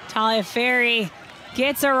called. Taliaferri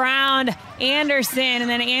gets around Anderson, and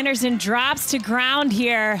then Anderson drops to ground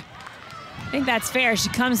here. I think that's fair. She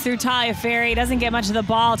comes through Taliaferri, doesn't get much of the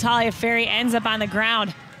ball. Taliaferri ends up on the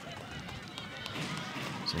ground.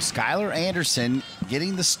 So Skylar Anderson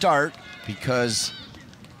getting the start because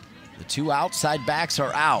the two outside backs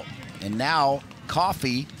are out. And now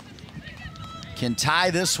Coffey can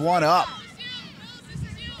tie this one up.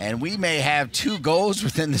 And we may have 2 goals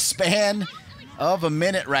within the span of a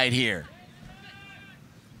minute right here.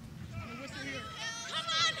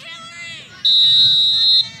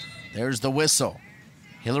 There's the whistle.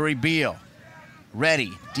 Hillary Beal,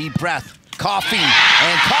 ready, deep breath, Coffey,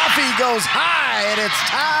 and Coffey goes high, and it's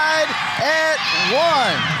tied at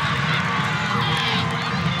 1.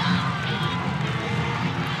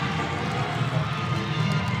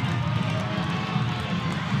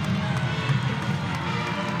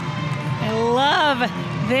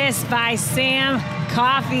 this by Sam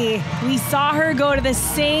Coffey. We saw her go to the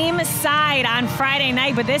same side on Friday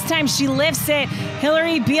night, but this time she lifts it.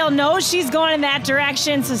 Hillary Beal knows she's going in that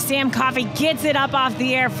direction, so Sam Coffey gets it up off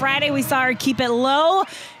the air. Friday we saw her keep it low.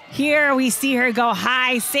 Here we see her go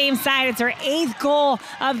high, same side. It's her 8th goal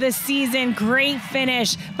of the season. Great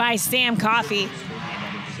finish by Sam Coffey.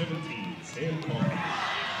 17, Sam Coffey.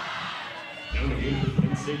 Down the game for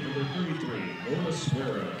Penn State, number 33, Lola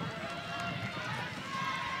Suero.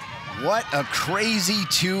 What a crazy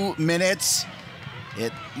 2 minutes.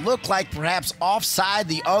 It looked like perhaps offside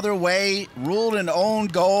the other way, ruled an own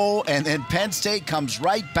goal, and then Penn State comes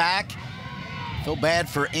right back. Feel bad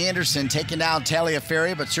for Anderson taking down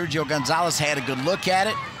Taliaferri, but Sergio Gonzalez had a good look at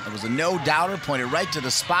it. It was a no-doubter, pointed right to the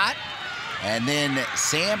spot. And then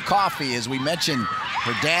Sam Coffey, as we mentioned,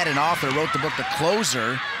 her dad and author wrote the book The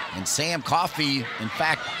Closer, and Sam Coffey, in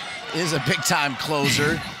fact, is a big-time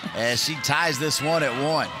closer as she ties this one at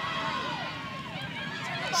 1.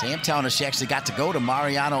 Sam telling us she actually got to go to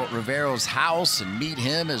Mariano Rivero's house and meet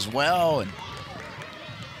him as well. And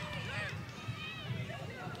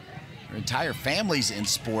her entire family's in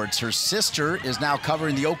sports. Her sister is now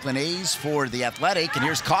covering the Oakland A's for The Athletic. And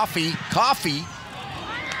here's Coffey. Coffey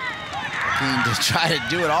looking to try to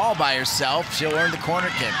do it all by herself. She'll earn the corner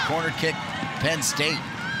kick. Corner kick, Penn State.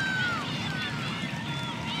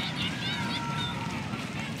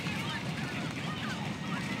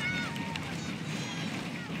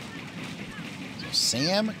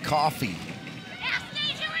 Sam Coffey.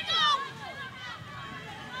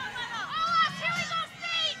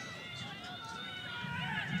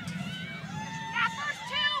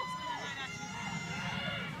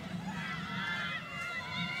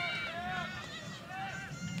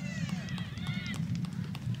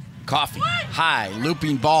 Coffey, high,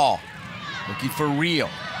 looping ball, looking for Rio.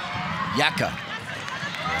 Yeka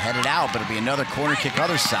headed out, but it'll be another corner kick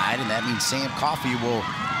other side, and that means Sam Coffey will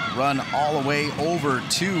run all the way over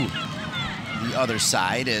to the other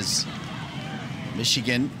side as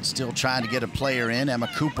Michigan still trying to get a player in. Emma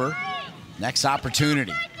Cooper, next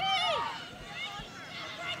opportunity.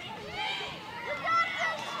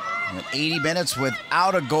 And 80 minutes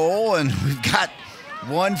without a goal, and we've got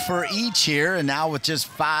one for each here, and now with just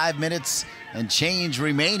 5 minutes and change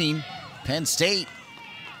remaining, Penn State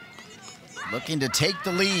looking to take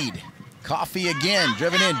the lead. Coffey again,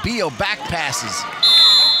 driven in. Beal back passes.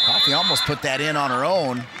 Coffey almost put that in on her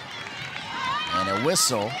own. And a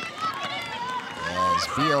whistle as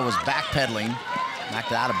Beal was backpedaling,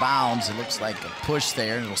 knocked it out of bounds. It looks like a push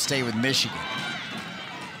there, and it'll stay with Michigan.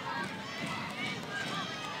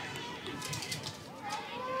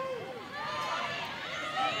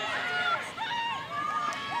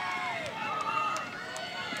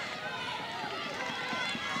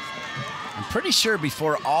 Pretty sure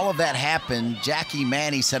before all of that happened, Jackie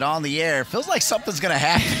Manny said on the air, feels like something's going to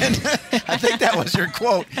happen. I think that was your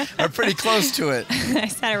quote, or pretty close to it. I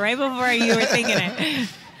said it right before you were thinking it.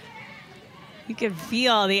 You could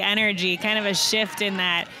feel the energy, kind of a shift in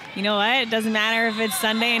that. You know what? It doesn't matter if it's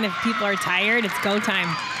Sunday and if people are tired, it's go time.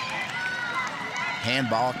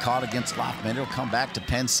 Handball caught against Loffman. It'll come back to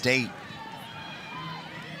Penn State.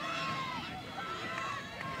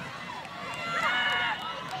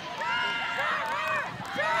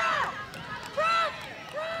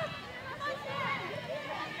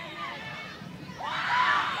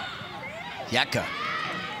 Yeka.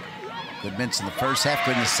 Good minutes in the first half,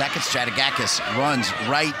 good in the second. Strategakis runs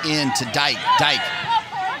right into Dyke. Dyke.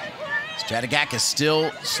 Strategakis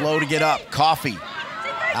still slow to get up. Coffey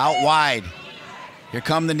out wide. Here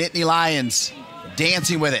come the Nittany Lions,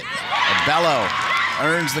 dancing with it. Bello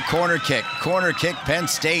earns the corner kick. Corner kick, Penn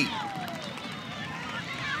State.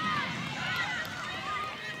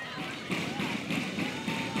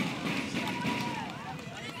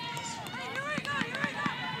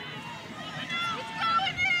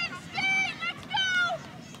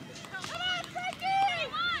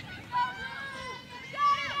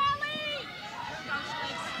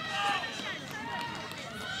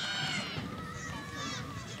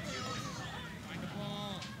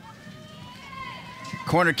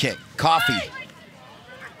 Corner kick, Coffey.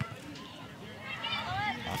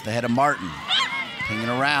 Off the head of Martin. Pinging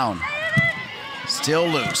around. Still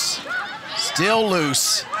loose. Still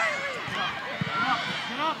loose.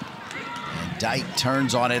 And Dyke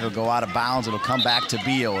turns on it. It'll go out of bounds. It'll come back to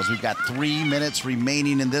Beal as we've got 3 minutes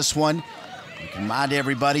remaining in this one. We can remind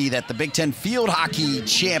everybody that the Big Ten Field Hockey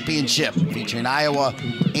Championship featuring Iowa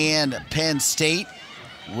and Penn State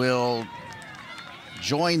will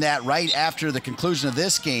join that right after the conclusion of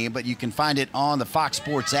this game, but you can find it on the Fox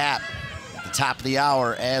Sports app at the top of the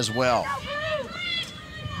hour as well.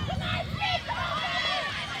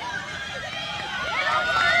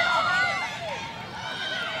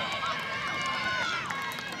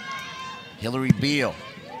 Hillary Beal.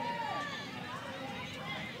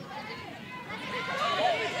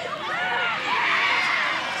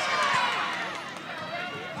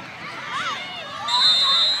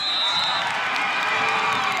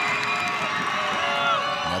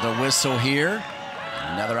 Another whistle here.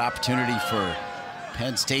 Another opportunity for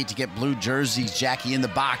Penn State to get blue jerseys, Jackie, in the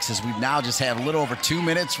box, as we've now just had a little over 2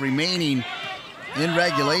 minutes remaining in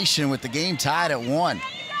regulation with the game tied at 1.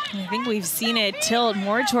 I think we've seen it tilt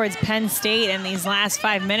more towards Penn State in these last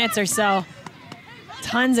 5 minutes or so.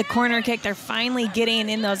 Tons of corner kick. They're finally getting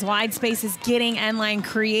in those wide spaces, getting end line,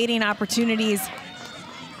 creating opportunities.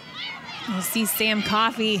 You'll see Sam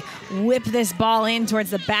Coffey whip this ball in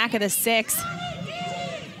towards the back of the 6.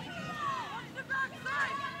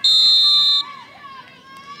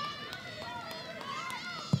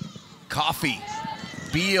 Coffey,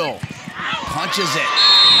 Beal punches it.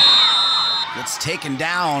 Gets taken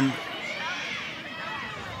down.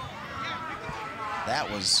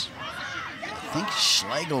 That was, I think,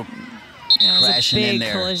 Schlegel crashing in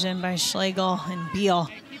there. Big collision by Schlegel and Beal.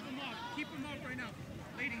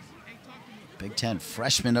 Big Ten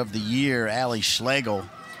Freshman of the Year, Allie Schlegel.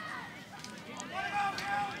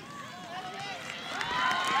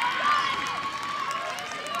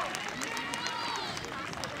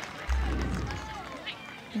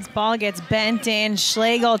 This ball gets bent in.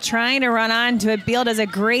 Schlegel trying to run onto it. Beal does a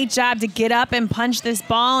great job to get up and punch this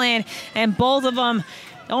ball in, and both of them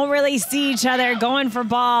don't really see each other going for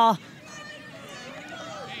ball.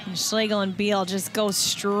 And Schlegel and Beal just go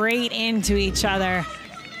straight into each other.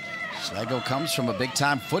 Schlegel comes from a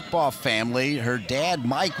big-time football family. Her dad,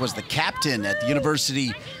 Mike, was the captain at the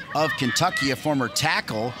University of Kentucky, a former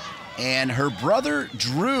tackle. And her brother,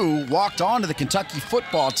 Drew, walked on to the Kentucky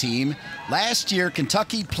football team. Last year,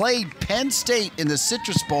 Kentucky played Penn State in the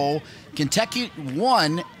Citrus Bowl. Kentucky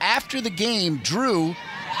won. After the game, Drew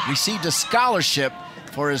received a scholarship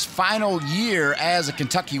for his final year as a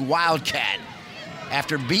Kentucky Wildcat.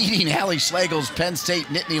 After beating Allie Schlegel's Penn State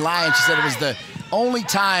Nittany Lions, she said it was the only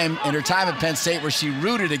time in her time at Penn State where she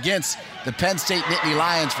rooted against the Penn State Nittany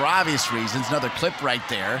Lions for obvious reasons. Another clip right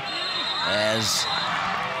there as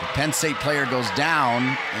the Penn State player goes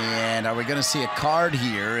down. And are we going to see a card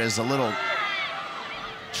here? As a little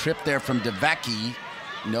trip there from DeVecchi.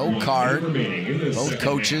 No card. Both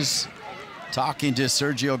coaches talking to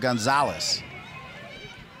Sergio Gonzalez.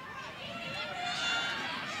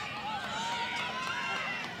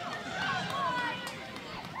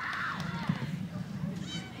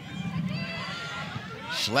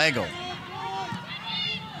 Schlegel.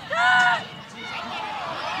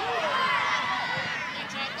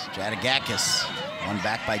 Strategakis, one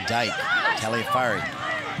back by Dyke. Taliaferri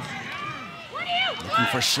looking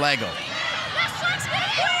for Schlegel.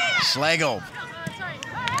 Schlegel.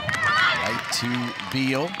 Right to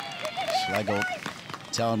Beal. Schlegel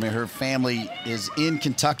telling me her family is in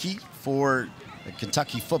Kentucky for the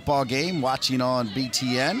Kentucky football game, watching on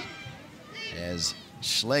BTN. As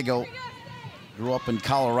Schlegel grew up in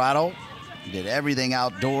Colorado, did everything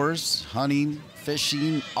outdoors, hunting,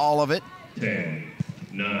 fishing, all of it. 10,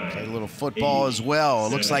 9, played a little football as well. It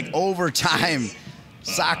looks like overtime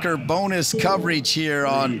soccer bonus coverage here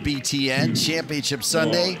on BTN, Championship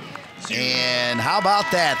Sunday. And how about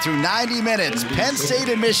that? Through 90 minutes, Penn State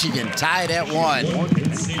and Michigan tied at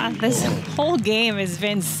 1. This whole game has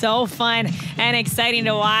been so fun and exciting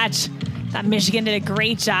to watch. Thought Michigan did a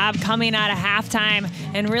great job coming out of halftime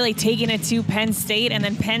and really taking it to Penn State. And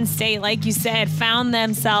then Penn State, like you said, found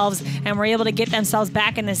themselves and were able to get themselves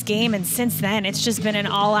back in this game. And since then, it's just been an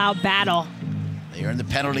all-out battle. They earned the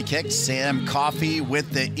penalty kick. Sam Coffey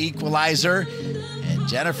with the equalizer. And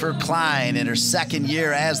Jennifer Klein in her second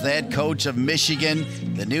year as the head coach of Michigan.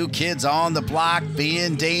 The new kids on the block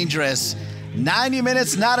being dangerous. 90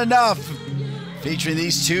 minutes, not enough. Featuring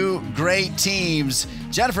these two great teams.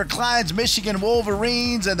 Jennifer Klein's Michigan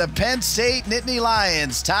Wolverines and the Penn State Nittany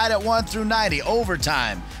Lions tied at 1 through 90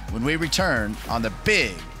 overtime when we return on the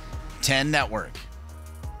Big Ten Network.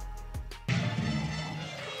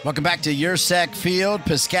 Welcome back to Yersak Field,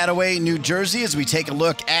 Piscataway, New Jersey, as we take a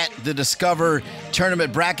look at the Discover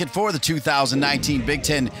Tournament bracket for the 2019 Big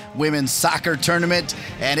Ten Women's Soccer Tournament.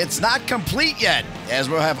 And it's not complete yet, as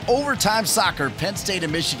we'll have overtime soccer, Penn State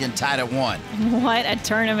and Michigan tied at 1. What a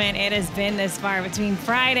tournament it has been this far between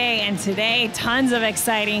Friday and today. Tons of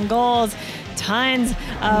exciting goals, tons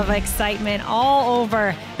of excitement all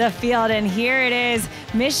over the field. And here it is,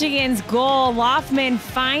 Michigan's goal. Loftman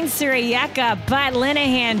finds Surieka, but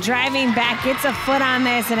Linehan driving back, gets a foot on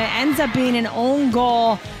this, and it ends up being an own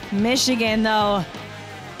goal. Michigan, though,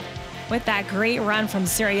 with that great run from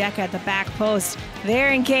Surieka at the back post.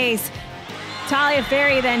 There in case,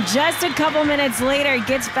 Taliaferri then just a couple minutes later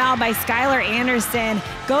gets fouled by Skylar Anderson.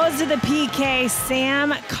 Goes to the PK.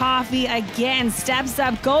 Sam Coffey again steps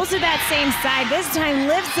up, goes to that same side. This time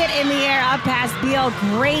lifts it in the air up past Beal.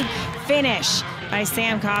 Great finish by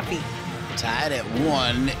Sam Coffey. Tied at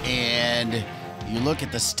 1, and you look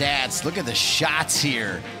at the stats, look at the shots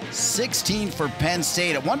here. 16 for Penn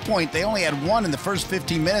State. At one point, they only had 1 in the first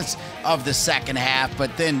 15 minutes of the second half,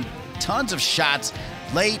 but then tons of shots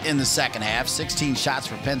late in the second half. 16 shots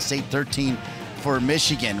for Penn State, 13 for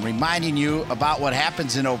Michigan. Reminding you about what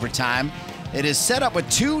happens in overtime. It is set up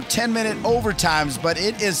with 2 10-minute overtimes, but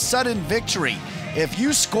it is sudden victory. If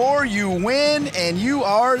you score, you win, and you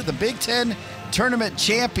are the Big Ten tournament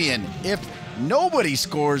champion. If nobody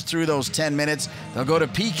scores through those 10 minutes, they'll go to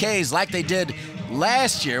PKs like they did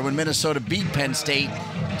last year when Minnesota beat Penn State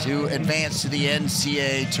to advance to the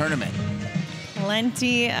NCAA tournament.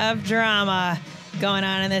 Plenty of drama going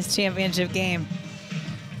on in this championship game.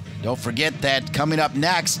 Don't forget that coming up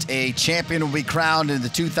next, a champion will be crowned in the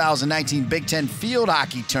 2019 Big Ten Field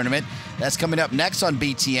Hockey Tournament. That's coming up next on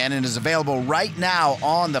BTN and is available right now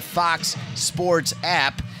on the Fox Sports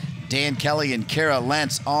app. Dan Kelly and Kara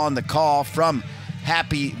Lentz on the call from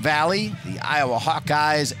Happy Valley, the Iowa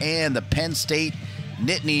Hawkeyes, and the Penn State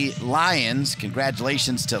Nittany Lions.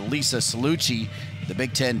 Congratulations to Lisa Salucci, the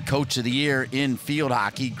Big Ten Coach of the Year in field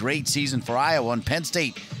hockey. Great season for Iowa, and Penn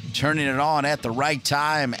State turning it on at the right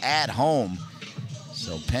time at home.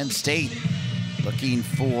 So Penn State looking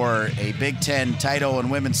for a Big Ten title in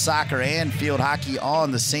women's soccer and field hockey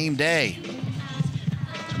on the same day.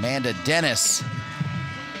 Amanda Dennis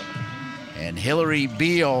and Hillary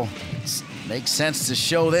Beal. Makes sense to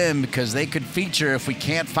show them because they could feature if we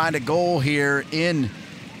can't find a goal here in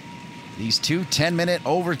these 2 10-minute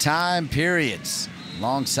overtime periods.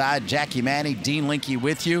 Alongside Jackie Manning, Dean Linke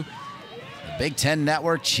with you. The Big Ten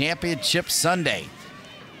Network Championship Sunday.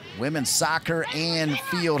 Women's soccer and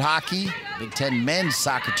field hockey. Big Ten men's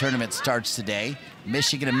soccer tournament starts today.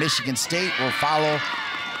 Michigan and Michigan State will follow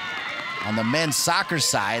on the men's soccer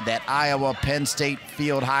side. That Iowa-Penn State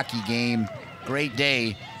field hockey game. Great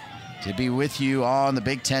day to be with you on the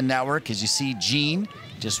Big Ten Network. As you see, Jean,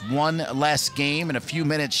 just one less game and a few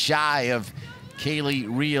minutes shy of Kaylee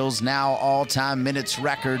Reel's now all-time minutes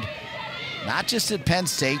record, not just at Penn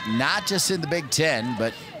State, not just in the Big Ten,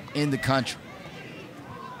 but in the country.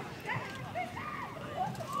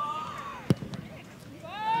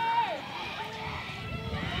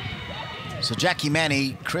 So Jackie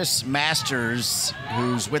Manning, Chris Masters,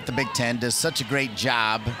 who's with the Big Ten, does such a great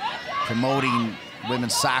job promoting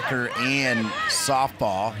women's soccer and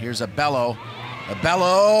softball. Here's a bellow,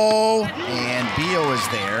 and Beal is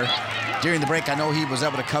there. During the break, I know he was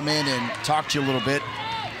able to come in and talk to you a little bit.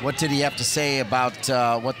 What did he have to say about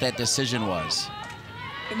what that decision was?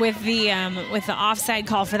 With the offside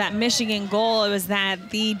call for that Michigan goal, it was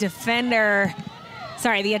that the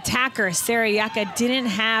attacker, Sarah Yucca, didn't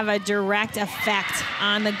have a direct effect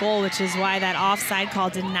on the goal, which is why that offside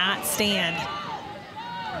call did not stand.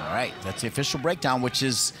 All right, that's the official breakdown, which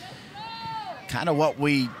is kind of what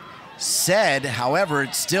we said. However,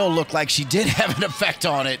 it still looked like she did have an effect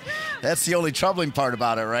on it. That's the only troubling part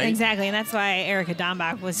about it, right? Exactly, and that's why Erica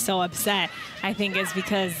Dombach was so upset. I think it's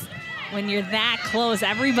because when you're that close,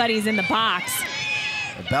 everybody's in the box.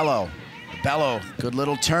 Bello, good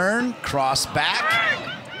little turn, cross back.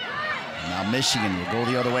 Now Michigan will go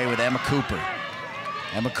the other way with Emma Cooper.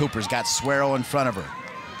 Emma Cooper's got Suero in front of her.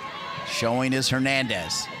 Showing is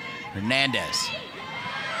Hernandez.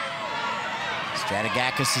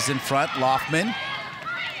 Strategakis is in front. Loftman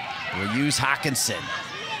will use Hawkinson.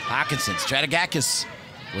 Strategakis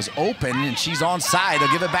was open, and she's onside.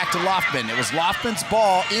 They'll give it back to Loftman. It was Loftman's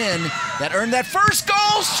ball in that earned that first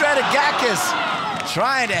goal. Strategakis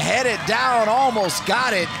trying to head it down, almost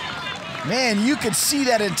got it. Man, you could see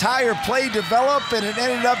that entire play develop, and it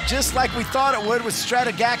ended up just like we thought it would with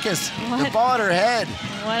Strategakis. The ball at her head.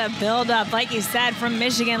 What a build-up, like you said, from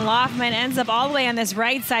Michigan. Loftman ends up all the way on this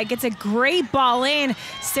right side, gets a great ball in.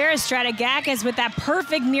 Sarah Strategakis with that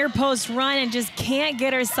perfect near-post run and just can't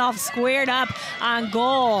get herself squared up on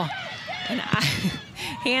goal. And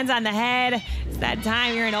hands on the head. It's that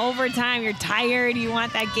time, you're in overtime, you're tired, you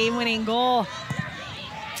want that game-winning goal.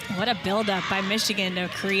 What a build-up by Michigan to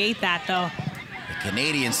create that, though. The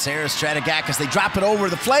Canadian Sarah Strategakis, they drop it over.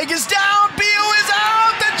 The flag is down. Beal is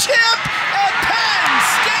out. The chip at Penn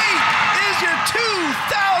State is your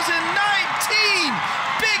 2019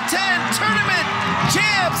 Big Ten Tournament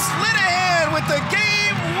champs. Linehan with the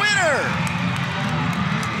game winner.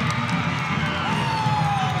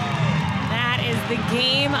 That is the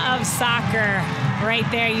game of soccer. right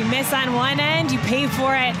there. You miss on one end, you pay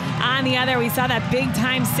for it on the other. We saw that big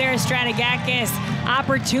time Sarah Stratigakis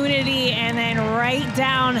opportunity, and then right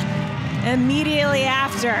down immediately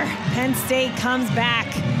after, Penn State comes back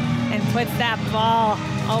and puts that ball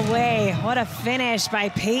away. What a finish by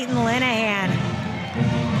Peyton Linehan.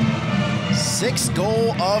 6th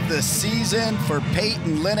goal of the season for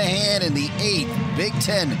Peyton Linehan in the 8th Big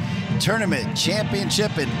Ten Tournament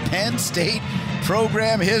Championship in Penn State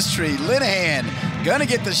program history. Linehan gonna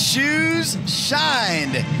get the shoes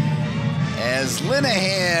shined as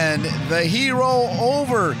Linehan, the hero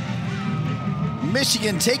over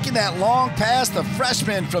Michigan, taking that long pass, the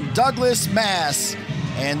freshman from Douglas, Mass.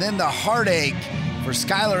 And then the heartache for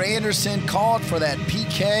Skylar Anderson, called for that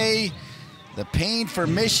PK. The pain for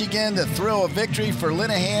Michigan, the thrill of victory for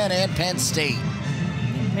Linehan and Penn State.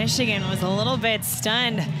 Michigan was a little bit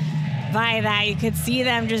stunned by that. You could see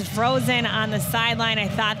them just frozen on the sideline. I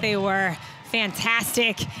thought they were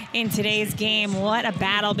fantastic in today's game. What a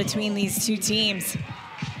battle between these two teams.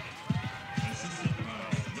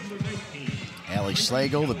 Allie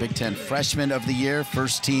Schlegel, the Big Ten Freshman of the Year,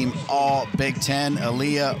 first team All Big Ten.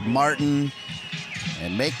 Aaliyah Martin.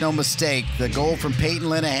 And make no mistake, the goal from Peyton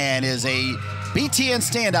Linehan is a BTN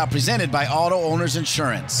standout presented by Auto Owners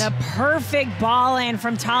Insurance. The perfect ball in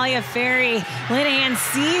from Talia Ferry. Linehan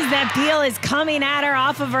sees that Beal is coming at her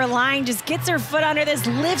off of her line, just gets her foot under this,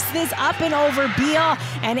 lifts this up and over Beal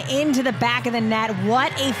and into the back of the net.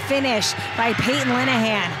 What a finish by Peyton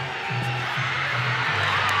Linehan.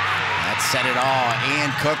 That said it all. Ann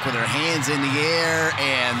Cook with her hands in the air,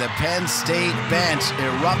 and the Penn State bench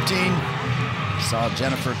erupting. Saw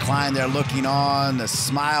Jennifer Klein there looking on, the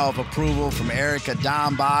smile of approval from Erica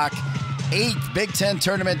Dombach. 8th Big Ten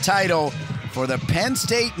tournament title for the Penn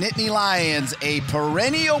State Nittany Lions, a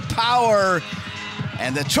perennial power,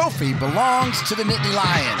 and the trophy belongs to the Nittany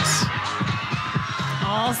Lions.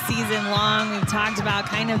 All season long, we've talked about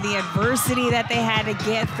kind of the adversity that they had to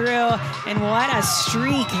get through, and what a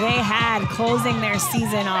streak they had closing their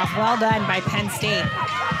season off. Well done by Penn State.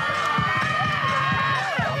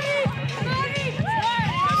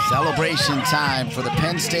 Celebration time for the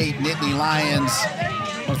Penn State Nittany Lions.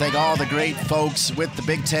 I want to thank all the great folks with the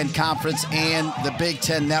Big Ten Conference and the Big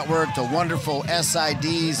Ten Network, the wonderful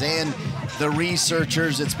SIDs and the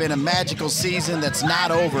researchers. It's been a magical season that's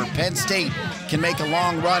not over. Penn State can make a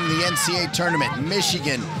long run in the NCAA tournament.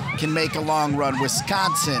 Michigan can make a long run.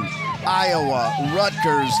 Wisconsin, Iowa,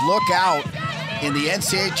 Rutgers, look out in the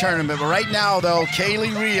NCAA tournament. But right now, though,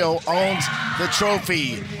 Kaylee Rio owns the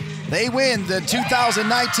trophy. They win the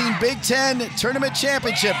 2019 Big Ten Tournament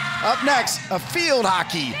Championship. Up next, a field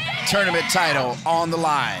hockey tournament title on the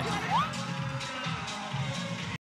line.